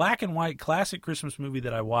black and white classic Christmas movie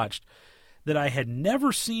that I watched that I had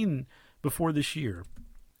never seen before this year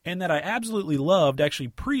and that I absolutely loved, actually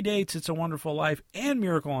predates It's a Wonderful Life and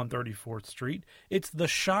Miracle on 34th Street. It's The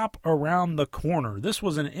Shop Around the Corner. This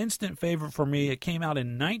was an instant favorite for me. It came out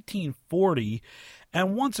in 1940,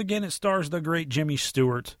 and once again it stars the great Jimmy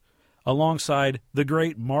Stewart alongside the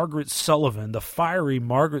great Margaret Sullivan, the fiery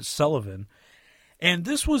Margaret Sullivan. And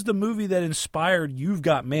this was the movie that inspired You've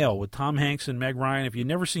Got Mail with Tom Hanks and Meg Ryan. If you've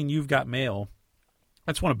never seen You've Got Mail,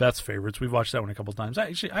 that's one of Beth's favorites. We've watched that one a couple times.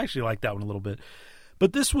 I actually like that one a little bit.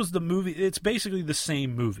 But this was the movie. It's basically the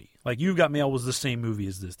same movie. Like You've Got Mail was the same movie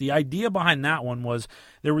as this. The idea behind that one was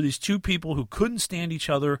there were these two people who couldn't stand each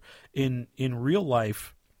other in real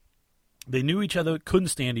life. They knew each other, couldn't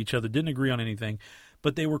stand each other, didn't agree on anything,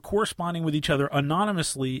 but they were corresponding with each other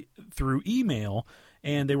anonymously through email,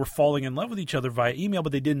 and they were falling in love with each other via email,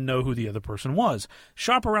 but they didn't know who the other person was.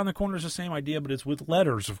 Shop Around the Corner is the same idea, but it's with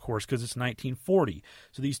letters, of course, because it's 1940.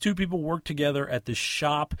 So these two people work together at this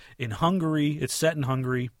shop in Hungary. It's set in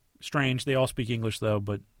Hungary. Strange. They all speak English, though,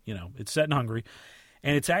 but, it's set in Hungary.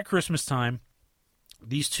 And it's at Christmas time.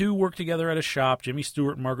 These two work together at a shop, Jimmy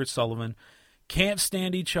Stewart and Margaret Sullivan. Can't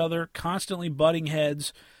stand each other, constantly butting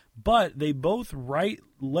heads, but they both write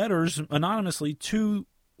letters anonymously to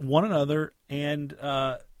one another, and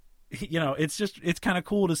it's kind of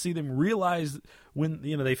cool to see them realize when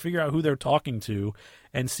they figure out who they're talking to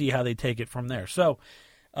and see how they take it from there. So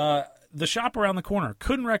The Shop Around the Corner,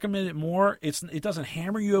 couldn't recommend it more. It doesn't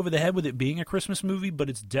hammer you over the head with it being a Christmas movie, but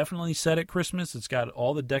it's definitely set at Christmas. It's got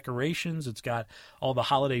all the decorations, it's got all the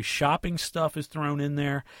holiday shopping stuff is thrown in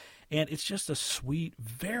there, and it's just a sweet,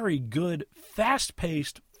 very good,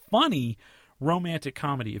 fast-paced, funny, romantic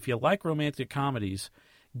comedy. If you like romantic comedies,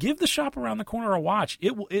 give The Shop Around the Corner a watch.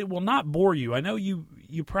 It will not bore you. I know you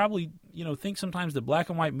probably think sometimes that black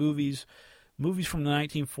and white movies from the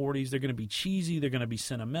 1940s, they're going to be cheesy, they're going to be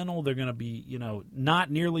sentimental, they're going to be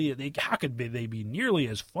not nearly. How could they be nearly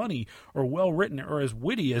as funny or well written or as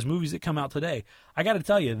witty as movies that come out today? I got to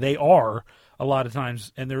tell you, they are a lot of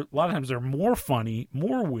times, and a lot of times they're more funny,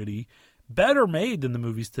 more witty, better made than the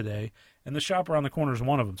movies today. And The Shop Around the Corner is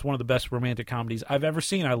one of them. It's one of the best romantic comedies I've ever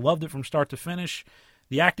seen. I loved it from start to finish.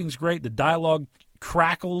 The acting's great, the dialogue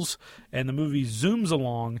crackles, and the movie zooms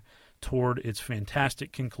along toward its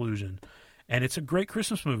fantastic conclusion. And it's a great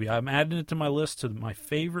Christmas movie. I'm adding it to my list to my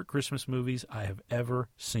favorite Christmas movies I have ever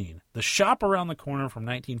seen. The Shop Around the Corner from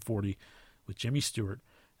 1940 with Jimmy Stewart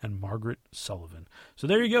and Margaret Sullivan. So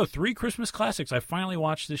there you go, 3 Christmas classics I finally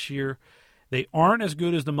watched this year. They aren't as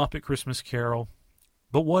good as The Muppet Christmas Carol,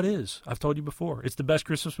 but what is? I've told you before, it's the best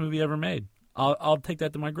Christmas movie ever made. I'll take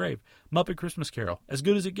that to my grave. Muppet Christmas Carol, as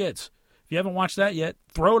good as it gets. If you haven't watched that yet,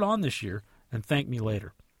 throw it on this year and thank me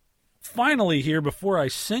later. Finally here, before I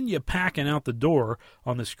send you packing out the door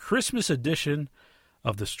on this Christmas edition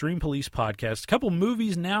of the Stream Police podcast, a couple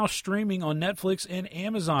movies now streaming on Netflix and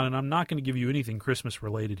Amazon, and I'm not going to give you anything Christmas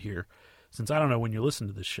related here, since I don't know when you listen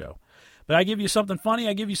to this show. But I give you something funny,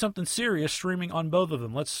 I give you something serious streaming on both of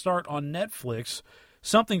them. Let's start on Netflix.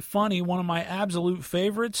 Something funny, one of my absolute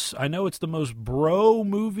favorites. I know it's the most bro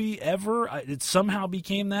movie ever. It somehow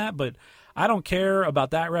became that, but I don't care about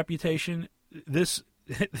that reputation. This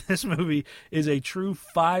movie is a true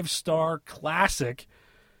 5-star classic.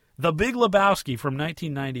 The Big Lebowski from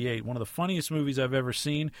 1998, one of the funniest movies I've ever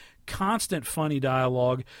seen. Constant funny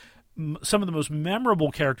dialogue, some of the most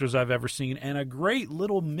memorable characters I've ever seen, and a great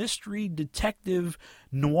little mystery detective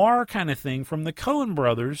noir kind of thing from the Coen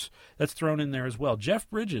brothers that's thrown in there as well. Jeff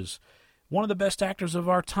Bridges, one of the best actors of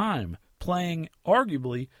our time, playing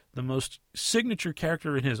arguably the most signature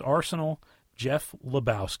character in his arsenal, Jeff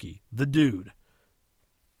Lebowski, the dude.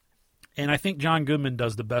 And I think John Goodman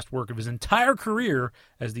does the best work of his entire career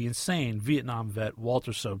as the insane Vietnam vet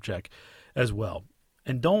Walter Sobchak as well.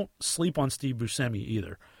 And don't sleep on Steve Buscemi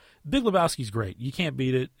either. Big Lebowski's great. You can't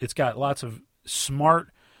beat it. It's got lots of smart,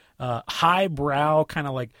 highbrow, kind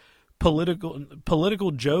of like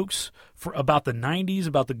political jokes about the 90s,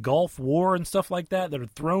 about the Gulf War and stuff like that are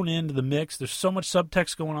thrown into the mix. There's so much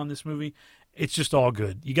subtext going on in this movie. It's just all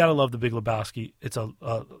good. You got to love The Big Lebowski. It's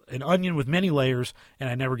an onion with many layers, and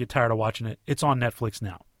I never get tired of watching it. It's on Netflix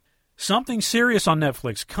now. Something serious on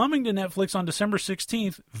Netflix. Coming to Netflix on December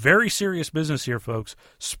 16th. Very serious business here, folks.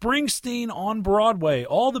 Springsteen on Broadway.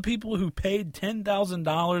 All the people who paid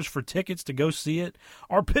 $10,000 for tickets to go see it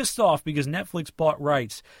are pissed off because Netflix bought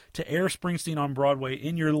rights to air Springsteen on Broadway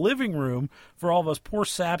in your living room for all of us poor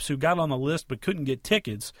saps who got on the list but couldn't get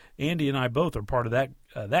tickets. Andy and I both are part of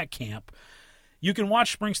that camp. You can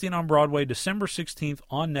watch Springsteen on Broadway December 16th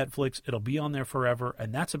on Netflix. It'll be on there forever,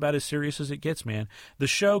 and that's about as serious as it gets, man. The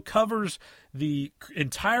show covers the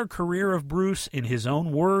entire career of Bruce in his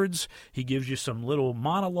own words. He gives you some little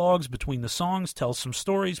monologues between the songs, tells some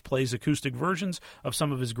stories, plays acoustic versions of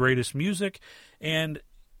some of his greatest music, and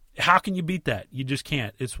how can you beat that? You just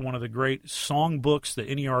can't. It's one of the great song books that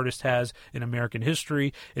any artist has in American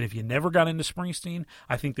history. And if you never got into Springsteen,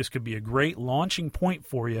 I think this could be a great launching point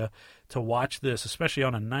for you to watch this, especially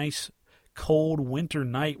on a nice, cold winter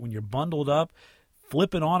night when you're bundled up.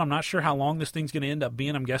 Flip it on. I'm not sure how long this thing's going to end up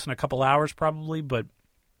being. I'm guessing a couple hours probably, but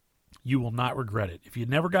you will not regret it. If you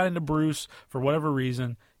never got into Bruce for whatever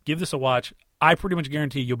reason, give this a watch. I pretty much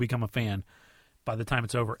guarantee you'll become a fan by the time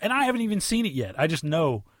it's over. And I haven't even seen it yet. I just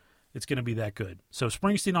know it's going to be that good. So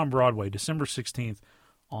Springsteen on Broadway, December 16th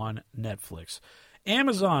on Netflix.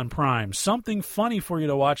 Amazon Prime, something funny for you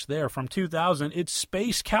to watch there from 2000. It's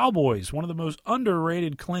Space Cowboys, one of the most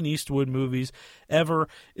underrated Clint Eastwood movies ever.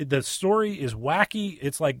 The story is wacky.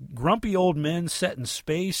 It's like grumpy old men set in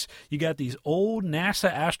space. You got these old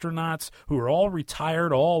NASA astronauts who are all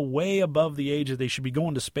retired, all way above the age that they should be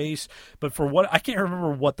going to space. But for what I can't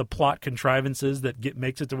remember what the plot contrivance is that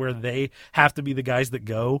makes it to where they have to be the guys that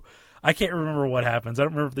go. I can't remember what happens. I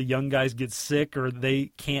don't remember if the young guys get sick or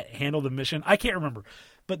they can't handle the mission. I can't remember.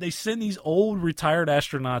 But they send these old retired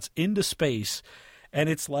astronauts into space, and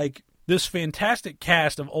it's like this fantastic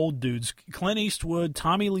cast of old dudes. Clint Eastwood,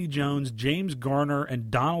 Tommy Lee Jones, James Garner, and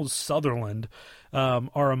Donald Sutherland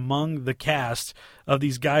are among the cast of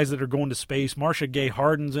these guys that are going to space. Marcia Gay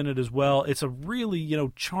Harden's in it as well. It's a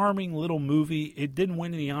really, charming little movie. It didn't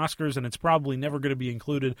win any Oscars, and it's probably never going to be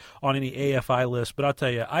included on any AFI list. But I'll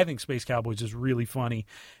tell you, I think Space Cowboys is really funny.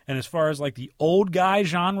 And as far as like the old guy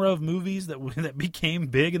genre of movies that became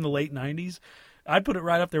big in the late 90s, I'd put it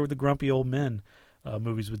right up there with the Grumpy Old Men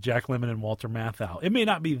movies with Jack Lemmon and Walter Matthau. It may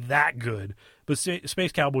not be that good, but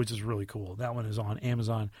Space Cowboys is really cool. That one is on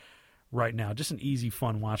Amazon right now. Just an easy,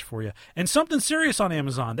 fun watch for you. And Something Serious on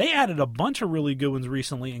Amazon. They added a bunch of really good ones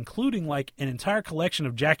recently, including like an entire collection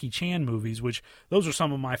of Jackie Chan movies, which those are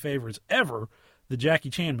some of my favorites ever, the Jackie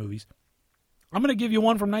Chan movies. I'm going to give you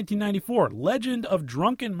one from 1994, Legend of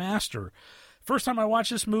Drunken Master. First time I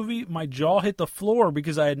watched this movie, my jaw hit the floor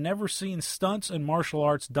because I had never seen stunts and martial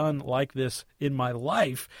arts done like this in my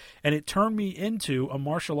life, and it turned me into a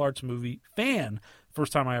martial arts movie fan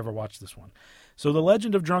first time I ever watched this one. So The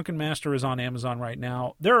Legend of Drunken Master is on Amazon right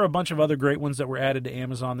now. There are a bunch of other great ones that were added to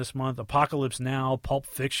Amazon this month. Apocalypse Now, Pulp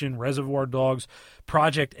Fiction, Reservoir Dogs,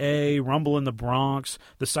 Project A, Rumble in the Bronx,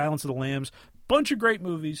 The Silence of the Lambs. Bunch of great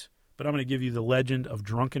movies, but I'm going to give you The Legend of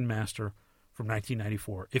Drunken Master from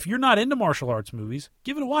 1994. If you're not into martial arts movies,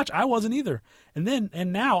 give it a watch. I wasn't either.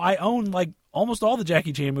 And now I own like almost all the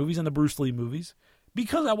Jackie Chan movies and the Bruce Lee movies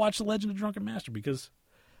because I watched The Legend of Drunken Master, because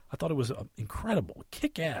I thought it was incredible.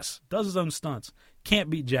 Kick-ass. Does his own stunts. Can't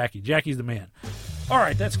beat Jackie. Jackie's the man. All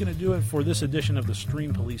right, that's going to do it for this edition of the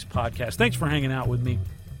Stream Police podcast. Thanks for hanging out with me,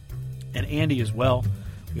 and Andy as well.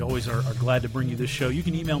 We always are glad to bring you this show. You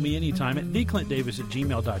can email me anytime at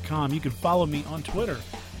theclintdavis@gmail.com. You can follow me on Twitter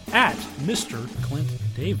at Mr. Clint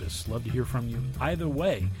Davis. Love to hear from you either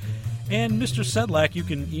way. And Mr. Sedlak, you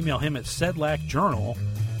can email him at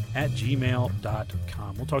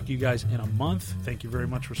sedlakjournal@gmail.com. We'll talk to you guys in a month. Thank you very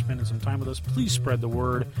much for spending some time with us. Please spread the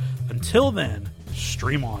word. Until then,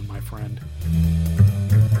 stream on, my friend.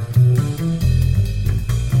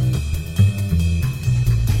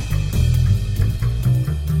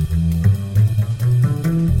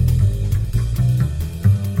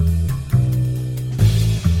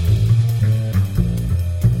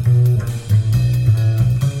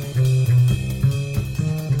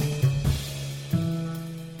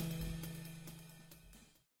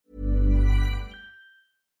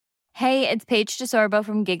 Hey, it's Paige DeSorbo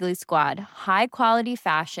from Giggly Squad. High quality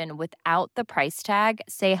fashion without the price tag.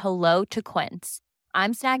 Say hello to Quince.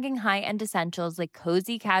 I'm snagging high-end essentials like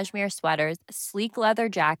cozy cashmere sweaters, sleek leather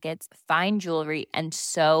jackets, fine jewelry, and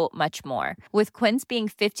so much more. With Quince being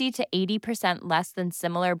 50 to 80% less than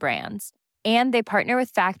similar brands. And they partner with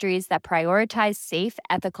factories that prioritize safe,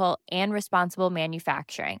 ethical, and responsible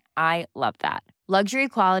manufacturing. I love that. Luxury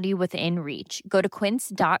quality within reach. Go to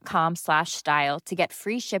quince.com/style to get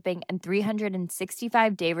free shipping and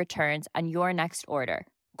 365-day returns on your next order.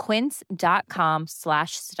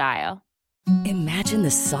 Quince.com/style. Imagine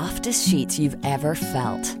the softest sheets you've ever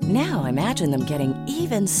felt. Now imagine them getting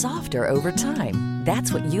even softer over time.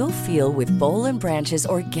 That's what you'll feel with Boll & Branch's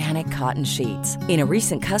organic cotton sheets. In a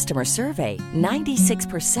recent customer survey,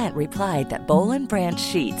 96% replied that Boll & Branch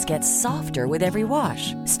sheets get softer with every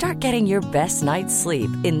wash. Start getting your best night's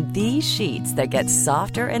sleep in these sheets that get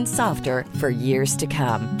softer and softer for years to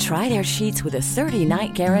come. Try their sheets with a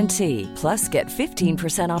 30-night guarantee. Plus, get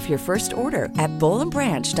 15% off your first order at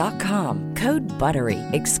bollandbranch.com. Code BUTTERY.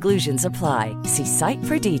 Exclusions apply. See site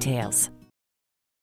for details.